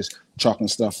used to just chalking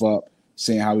stuff up,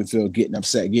 saying how we feel, getting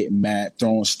upset, getting mad,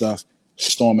 throwing stuff,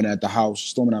 storming out the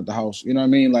house. You know what I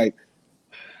mean? Like,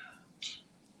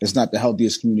 it's not the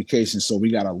healthiest communication. So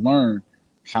we got to learn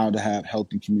how to have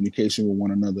healthy communication with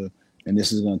one another. And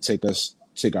this is going to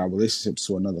take our relationships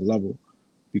to another level.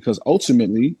 Because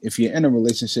ultimately, if you're in a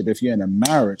relationship, if you're in a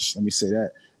marriage, let me say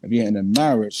that, if you're in a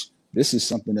marriage, this is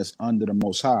something that's under the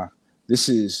Most High. This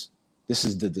is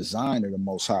the design of the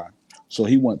Most High. So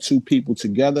he wants two people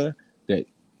together that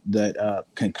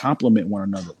can complement one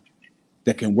another,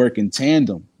 that can work in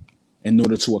tandem in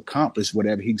order to accomplish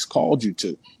whatever he's called you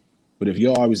to. But if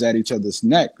you're always at each other's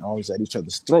neck, always at each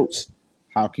other's throats,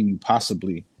 how can you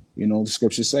possibly, you know, the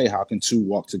scriptures say, how can two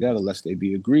walk together lest they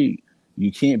be agreed?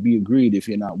 You can't be agreed if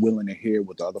you're not willing to hear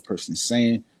what the other person's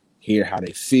saying, hear how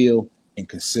they feel, and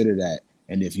consider that.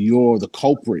 And if you're the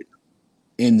culprit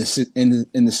in the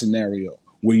scenario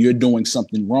where you're doing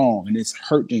something wrong and it's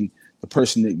hurting the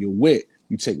person that you're with,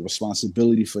 you take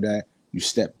responsibility for that. You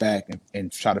step back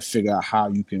and try to figure out how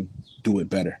you can do it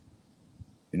better.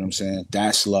 You know what I'm saying?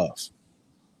 That's love.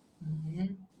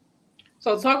 Mm-hmm.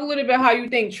 So talk a little bit how you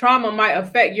think trauma might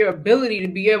affect your ability to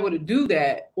be able to do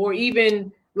that, or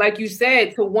even, like you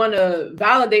said, to want to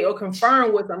validate or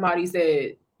confirm what somebody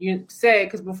said. You said,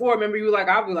 because before, remember, you were like,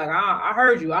 I'll be like, I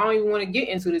heard you. I don't even want to get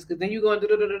into this because then you're going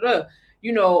to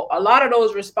You know, a lot of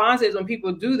those responses when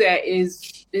people do that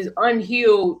is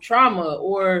unhealed trauma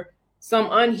or some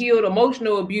unhealed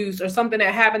emotional abuse or something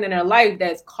that happened in their life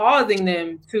that's causing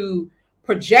them to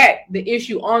project the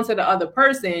issue onto the other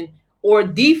person or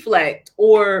deflect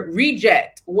or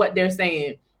reject what they're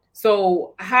saying.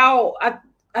 So how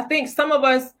I think some of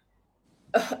us,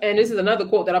 and this is another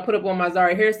quote that I put up on my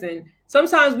Zari Harrison,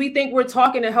 sometimes we think we're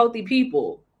talking to healthy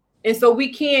people. And so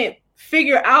we can't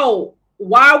figure out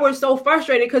why we're so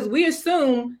frustrated because we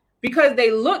assume because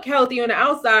they look healthy on the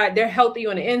outside, they're healthy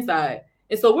on the inside.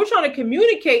 And so we're trying to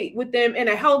communicate with them in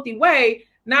a healthy way,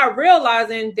 not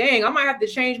realizing, dang, I might have to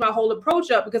change my whole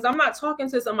approach up because I'm not talking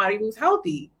to somebody who's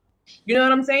healthy. You know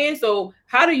what I'm saying? So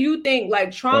how do you think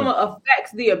like trauma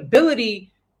affects the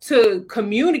ability to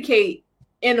communicate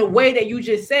in a way that you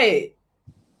just said?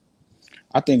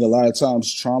 I think a lot of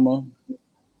times trauma,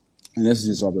 and this is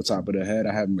just off the top of the head,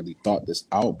 I haven't really thought this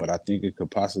out, but I think it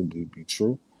could possibly be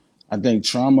true. I think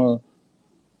trauma,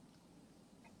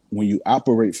 when you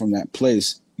operate from that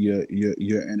place, you're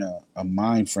in a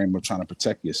mind frame of trying to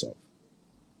protect yourself.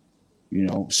 You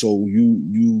know, so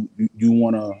you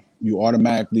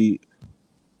automatically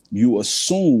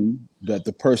assume that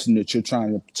the person that you're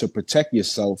trying to protect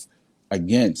yourself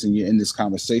against, and you're in this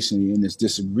conversation, you're in this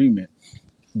disagreement,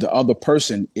 the other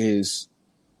person is,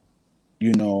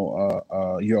 you know,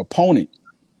 your opponent.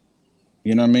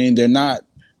 You know what I mean? They're not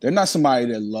somebody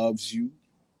that loves you,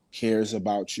 cares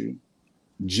about you,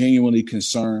 genuinely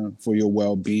concerned for your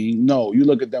well-being. No, you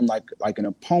look at them like an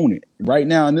opponent. Right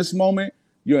now, in this moment,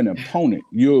 you're an opponent.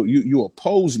 You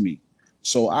oppose me.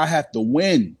 So I have to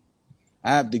win.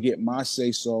 I have to get my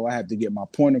say-so. I have to get my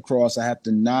point across. I have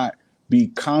to not be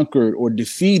conquered or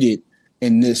defeated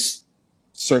in this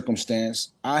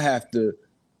circumstance. My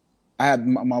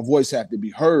voice have to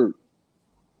be heard.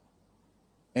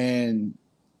 And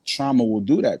trauma will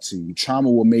do that to you.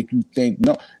 Trauma will make you think,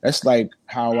 no, that's like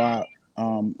how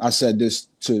I said this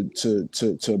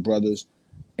to brothers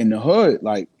in the hood,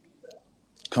 like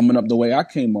coming up the way I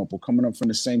came up, or coming up from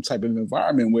the same type of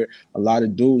environment where a lot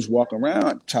of dudes walk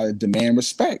around try to demand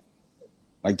respect.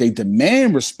 Like they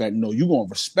demand respect. No, you gonna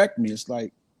respect me. It's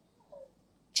like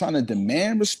trying to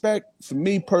demand respect. For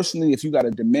me personally, if you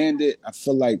gotta demand it, I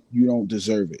feel like you don't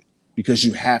deserve it because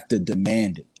you have to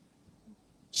demand it.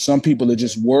 Some people are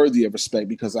just worthy of respect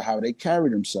because of how they carry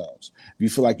themselves. If you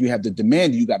feel like you have to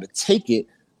demand it, you got to take it.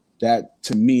 That,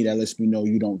 to me, that lets me know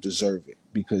you don't deserve it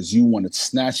because you want to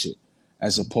snatch it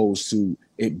as opposed to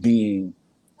it being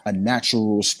a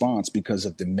natural response because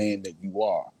of the man that you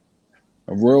are.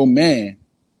 A real man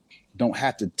don't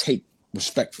have to take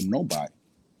respect from nobody.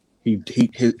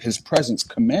 His presence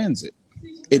commands it.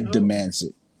 It demands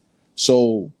it.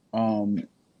 So,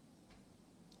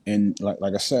 and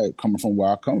like I said, coming from where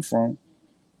I come from,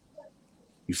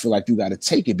 you feel like you got to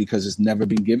take it because it's never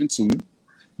been given to you.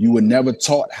 You were never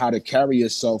taught how to carry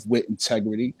yourself with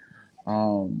integrity.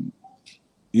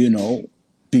 You know,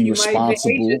 be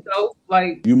responsible.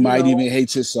 You might even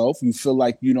hate yourself. You feel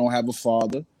like you don't have a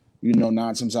father. You know,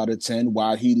 9 times out of 10,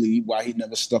 why he leave? Why he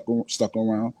never stuck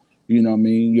around? You know what I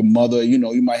mean? Your mother, you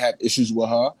know, you might have issues with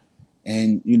her.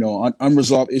 And, you know,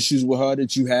 unresolved issues with her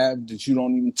that you have that you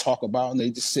don't even talk about, and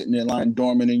they just sitting there lying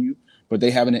dormant in you, but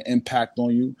they having an impact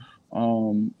on you.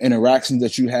 Interactions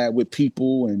that you had with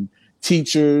people and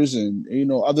teachers and, you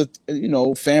know, other, you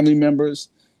know, family members,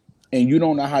 and you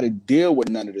don't know how to deal with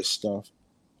none of this stuff.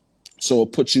 So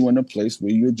it puts you in a place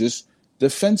where you're just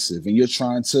defensive and you're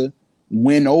trying to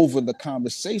win over the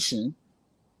conversation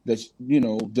that, you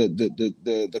know,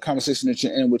 the conversation that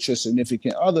you're in with your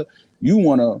significant other. You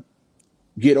want to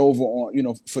get over on, you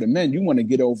know, for the men, you want to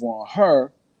get over on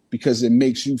her because it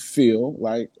makes you feel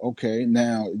like, okay,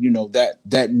 now, you know,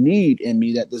 that need in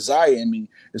me, that desire in me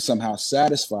is somehow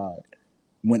satisfied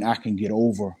when I can get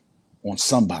over on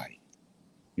somebody.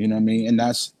 You know what I mean? And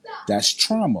that's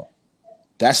trauma.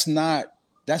 That's not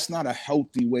a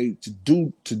healthy way to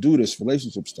do this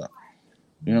relationship stuff.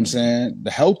 You know what I'm saying?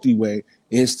 The healthy way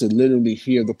is to literally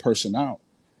hear the person out.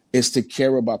 Is to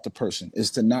care about the person,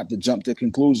 is to not to jump to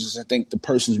conclusions and think the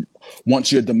person wants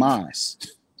your demise,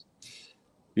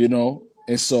 you know?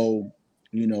 And so,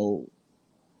 you know,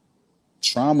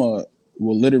 trauma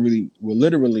will literally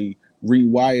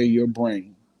rewire your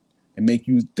brain and make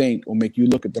you think or make you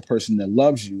look at the person that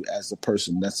loves you as the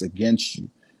person that's against you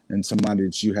and somebody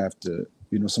that you have to,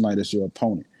 you know, somebody that's your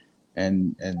opponent.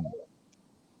 And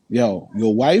yo,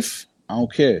 your wife, I don't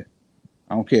care.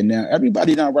 Now,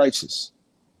 everybody not righteous.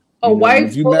 A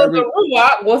wife full of the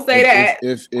ruach, we'll say that.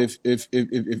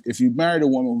 If you married a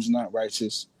woman who's not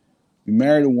righteous, you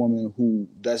married a woman who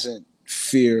doesn't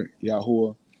fear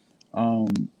Yahuwah,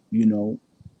 you know,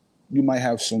 you might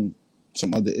have some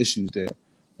other issues there.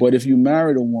 But if you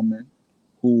married a woman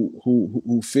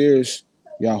who fears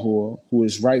Yahuwah, who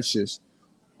is righteous,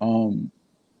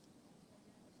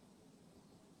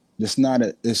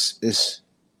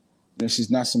 she's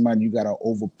not somebody you gotta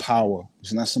overpower.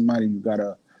 It's not somebody you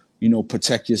gotta, you know,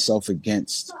 protect yourself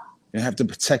against. You have to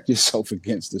protect yourself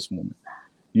against this woman.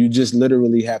 You just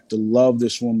literally have to love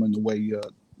this woman the way you're,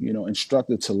 you know,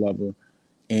 instructed to love her.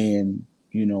 And,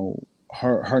 you know,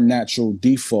 her natural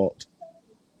default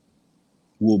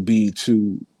will be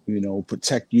to, you know,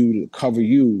 protect you, to cover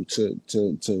you, to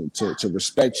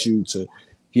respect you, to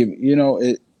give, you know,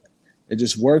 it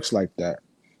just works like that.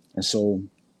 And so,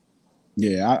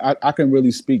 yeah, I can really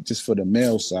speak just for the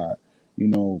male side. You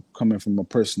know, coming from a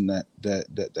person that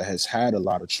has had a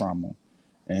lot of trauma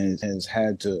and has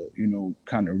had to, you know,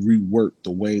 kind of rework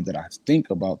the way that I think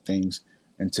about things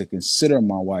and to consider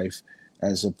my wife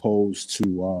as opposed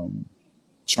to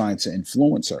trying to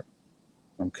influence her.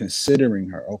 I'm considering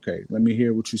her. Okay, let me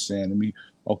hear what you're saying.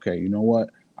 Okay, you know what?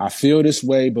 I feel this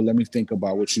way, but let me think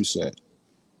about what you said.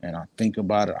 And I think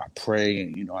about it, I pray,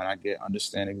 and, you know, and I get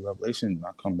understanding, revelation, and I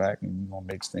come back and we're going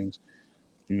to make things,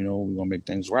 you know, we're going to make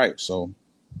things right. So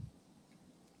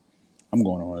I'm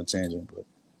going on a tangent, but.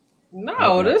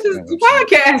 No, this is the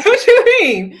podcast. What you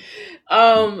mean?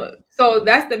 So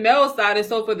that's the male side. And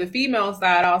so for the female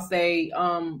side, I'll say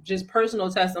just personal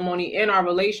testimony in our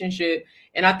relationship.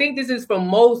 And I think this is for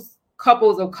most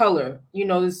couples of color. You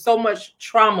know, there's so much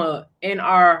trauma in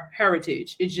our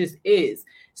heritage. It just is.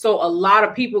 So a lot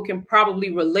of people can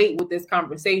probably relate with this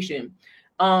conversation.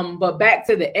 But back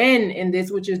to the end in this,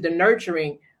 which is the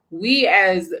nurturing, we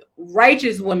as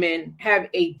righteous women have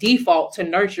a default to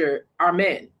nurture our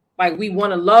men. Like we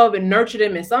want to love and nurture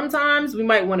them. And sometimes we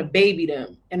might want to baby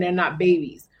them and they're not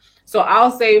babies. So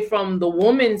I'll say from the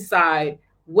woman's side,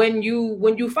 when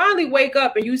you finally wake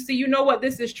up and you see, you know what,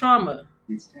 this is trauma.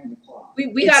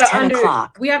 We have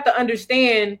to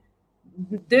understand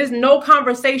there's no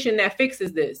conversation that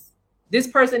fixes this. This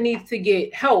person needs to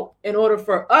get help in order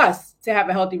for us to have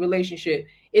a healthy relationship.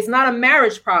 It's not a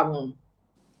marriage problem.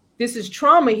 This is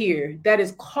trauma here that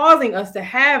is causing us to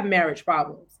have marriage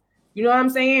problems. You know what I'm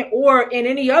saying? Or in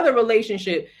any other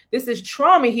relationship, this is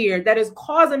trauma here that is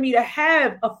causing me to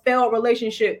have a failed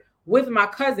relationship with my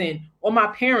cousin or my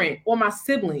parent or my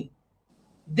sibling.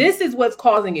 This is what's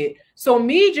causing it. So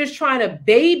me just trying to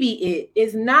baby it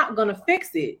is not going to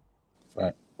fix it.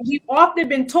 Right. We've often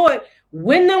been taught,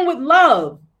 win them with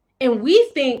love. And we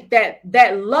think that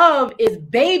love is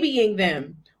babying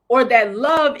them, or that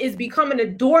love is becoming a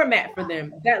doormat for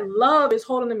them. That love is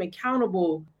holding them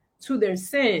accountable to their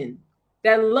sin.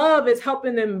 That love is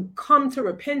helping them come to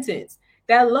repentance.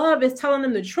 That love is telling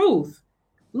them the truth.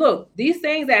 Look, these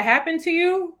things that happen to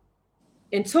you,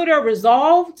 until they're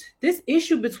resolved, this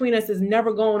issue between us is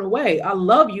never going away. I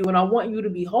love you and I want you to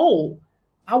be whole.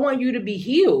 I want you to be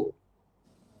healed.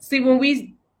 See, when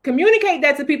we communicate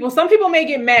that to people, some people may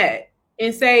get mad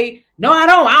and say, no, I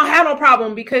don't have no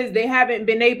problem, because they haven't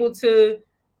been able to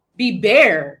be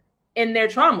bare in their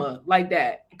trauma like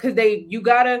that. Because you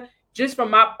gotta, just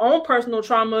from my own personal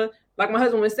trauma, like my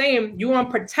husband was saying, you're on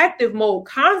protective mode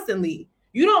constantly.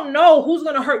 You don't know who's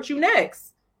going to hurt you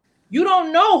next. You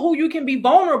don't know who you can be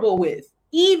vulnerable with,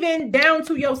 even down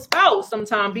to your spouse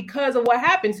sometimes, because of what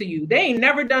happened to you. They ain't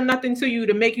never done nothing to you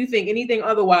to make you think anything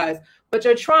otherwise, but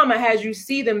your trauma has you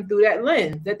see them through that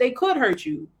lens, that they could hurt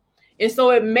you. And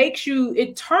so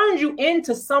it turns you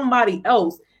into somebody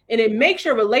else, and it makes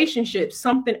your relationship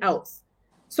something else.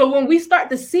 So when we start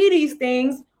to see these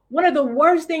things, one of the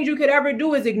worst things you could ever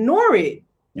do is ignore it.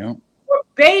 Yeah. Or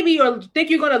baby, or think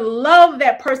you're going to love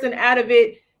that person out of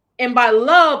it. And by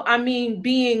love, I mean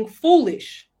being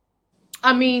foolish.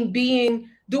 I mean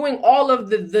doing all of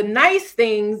the nice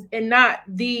things and not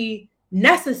the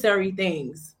necessary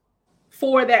things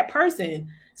for that person.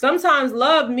 Sometimes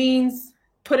love means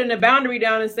putting a boundary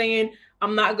down and saying,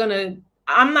 I'm not gonna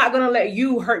let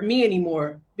you hurt me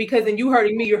anymore, because in you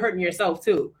hurting me, you're hurting yourself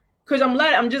too. Because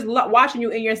I'm just watching you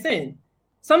in your sin.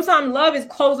 Sometimes love is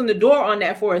closing the door on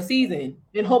that for a season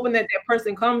and hoping that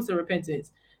person comes to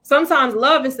repentance. Sometimes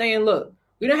love is saying, look,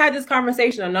 we done had this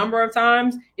conversation a number of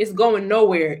times. It's going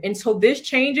nowhere until this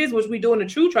changes, which we do in the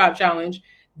True Tribe Challenge.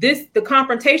 The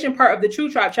confrontation part of the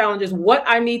True Tribe Challenge is what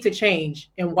I need to change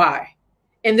and why.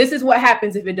 And this is what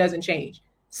happens if it doesn't change.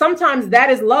 Sometimes that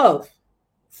is love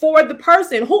for the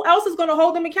person. Who else is going to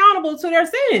hold them accountable to their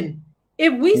sin?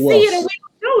 If we see it and we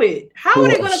don't do it, how are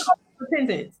they going to come to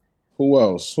repentance? Who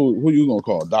else? Who you going to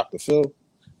call? Dr. Phil?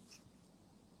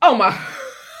 Oh my,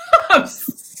 I'm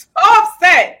so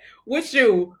upset with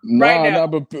you right now.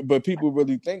 But people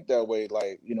really think that way.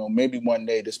 Like, maybe one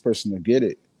day this person will get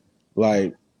it.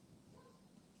 Like,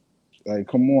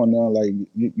 come on now. Like,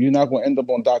 you're not going to end up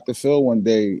on Dr. Phil one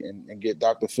day and get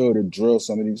Dr. Phil to drill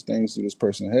some of these things through this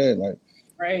person's head. Like,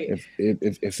 right.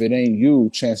 If it ain't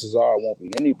you, chances are it won't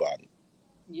be anybody.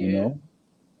 Yeah.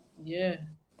 Yeah.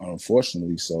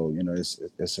 Unfortunately, so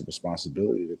it's a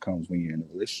responsibility that comes when you're in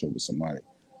a relationship with somebody.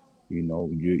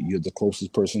 You're the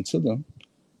closest person to them.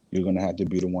 You're gonna have to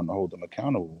be the one to hold them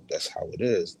accountable. That's how it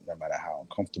is. No matter how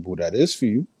uncomfortable that is for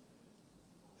you,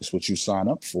 it's what you sign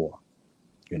up for.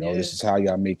 This is how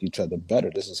y'all make each other better.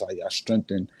 This is how y'all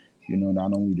strengthen,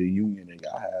 not only the union that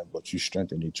y'all have, but you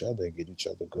strengthen each other and get each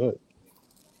other good.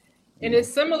 And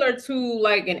it's similar to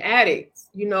like an addict.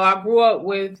 I grew up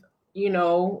with,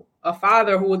 a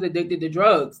father who was addicted to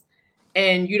drugs,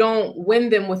 and you don't win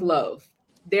them with love.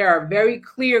 There are very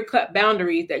clear-cut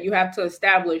boundaries that you have to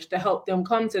establish to help them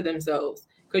come to themselves,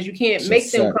 because you can't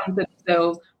make them come to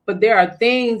themselves, but there are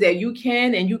things that you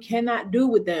can and you cannot do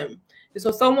with them. And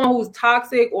so someone who's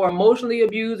toxic or emotionally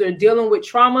abused or dealing with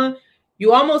trauma,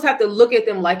 you almost have to look at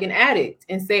them like an addict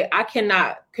and say, I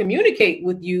cannot communicate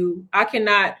with you. I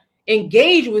cannot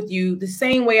engage with you the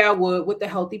same way I would with a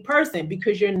healthy person,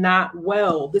 because you're not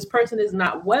well. This person is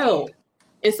not well.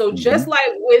 And so just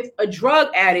like with a drug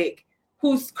addict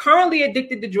who's currently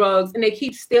addicted to drugs and they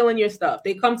keep stealing your stuff,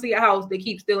 they come to your house, they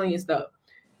keep stealing your stuff.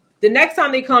 The next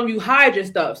time they come, you hide your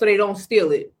stuff so they don't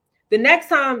steal it. The next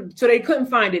time, so they couldn't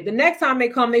find it. The next time they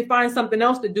come, they find something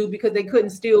else to do because they couldn't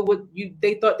steal what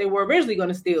they thought they were originally going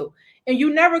to steal. And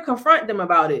you never confront them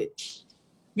about it.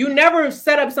 You never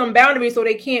set up some boundaries so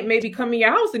they can't maybe come in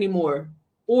your house anymore.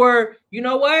 Or, you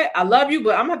know what? I love you,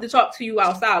 but I'm going to have to talk to you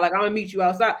outside. Like, I'm going to meet you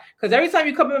outside. Because every time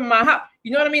you come in my house,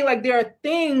 you know what I mean? Like, there are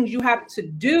things you have to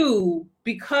do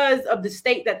because of the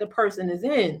state that the person is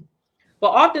in. But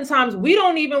oftentimes we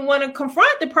don't even want to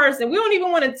confront the person. We don't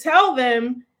even want to tell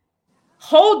them,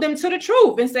 hold them to the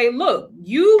truth and say, look,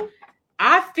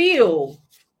 I feel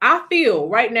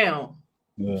right now.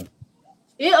 Yeah.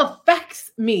 It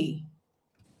affects me.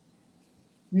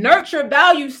 Nurture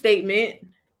value statement.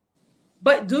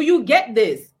 But do you get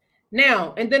this?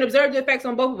 Now, and then observe the effects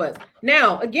on both of us.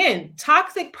 Now, again,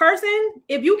 toxic person,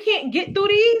 if you can't get through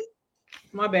these,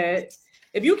 my bad.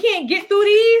 If you can't get through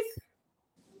these,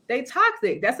 they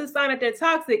toxic. That's a sign that they're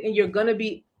toxic, and you're gonna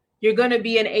be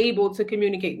unable to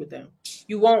communicate with them.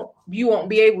 You won't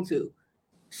be able to.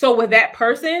 So with that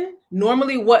person,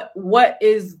 normally what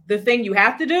is the thing you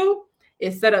have to do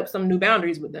is set up some new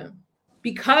boundaries with them,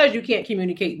 because you can't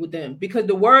communicate with them, because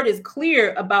the word is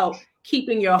clear about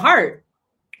keeping your heart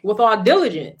with all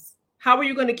diligence. How are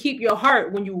you going to keep your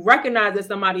heart when you recognize that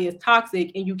somebody is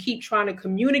toxic and you keep trying to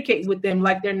communicate with them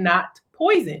like they're not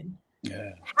poison?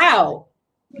 Yeah. How?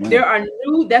 Yeah.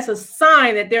 That's a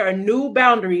sign that there are new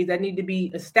boundaries that need to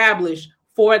be established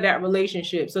for that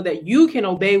relationship so that you can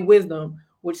obey wisdom,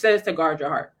 which says to guard your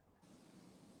heart.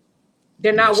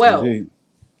 They're not well. Indeed.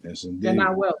 Yes, indeed. They're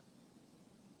not well.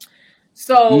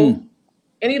 So,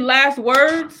 any last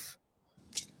words?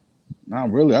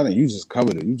 Not really. I think you just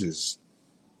covered it.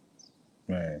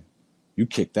 You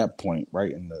kicked that point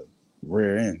right in the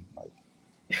rear end.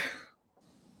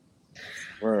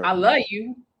 I love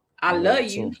you. I love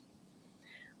you.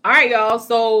 All right, y'all.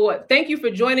 So thank you for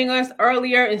joining us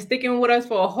earlier and sticking with us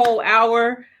for a whole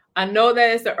hour. I know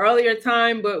that it's an earlier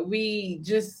time, but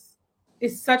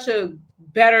it's such a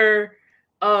better,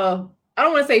 I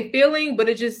don't want to say feeling, but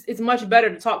it's much better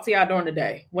to talk to y'all during the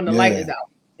day when the light is out.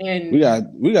 And we got do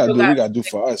what we got to do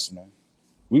for us, man.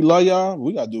 We love y'all.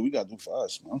 We got to do for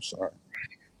us, man.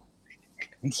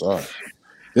 I'm sorry.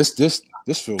 This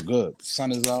feel good. The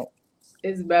sun is out.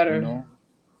 It's better. You know?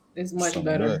 It's much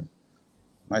better. Good.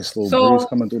 Nice little breeze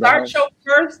coming through the house. Start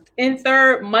your first and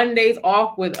third Mondays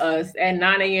off with us at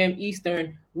 9 a.m.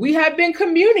 Eastern. We have been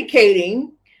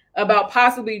communicating about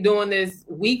possibly doing this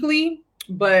weekly,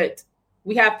 but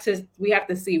we have to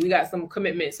see. We got some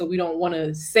commitments, so we don't want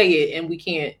to say it and we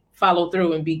can't follow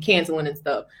through and be canceling and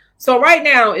stuff. So right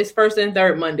now it's first and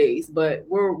third Mondays, but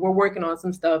we're working on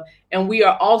some stuff, and we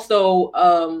are also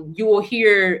you will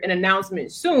hear an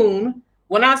announcement soon.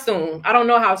 Well, not soon. I don't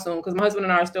know how soon, because my husband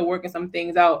and I are still working some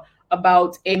things out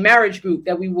about a marriage group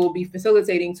that we will be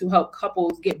facilitating to help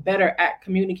couples get better at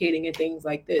communicating and things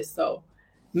like this. So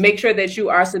make sure that you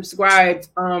are subscribed,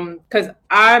 because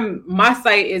my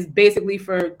site is basically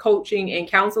for coaching and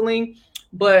counseling,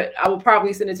 but I will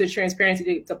probably send it to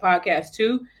Transparency to Podcast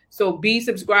too. So be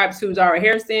subscribed to Zara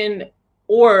Harrison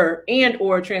or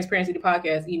Transparency to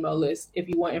Podcast email list if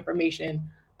you want information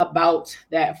about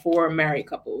that for married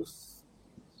couples.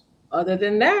 Other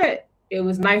than that, it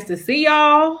was nice to see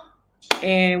y'all,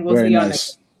 and we'll see y'all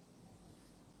next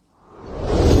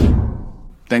time.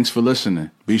 Thanks for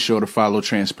listening. Be sure to follow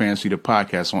Transparency the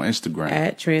Podcast on Instagram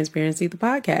at Transparency the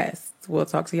Podcast. We'll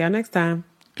talk to y'all next time.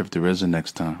 If there is a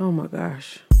next time. Oh my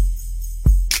gosh.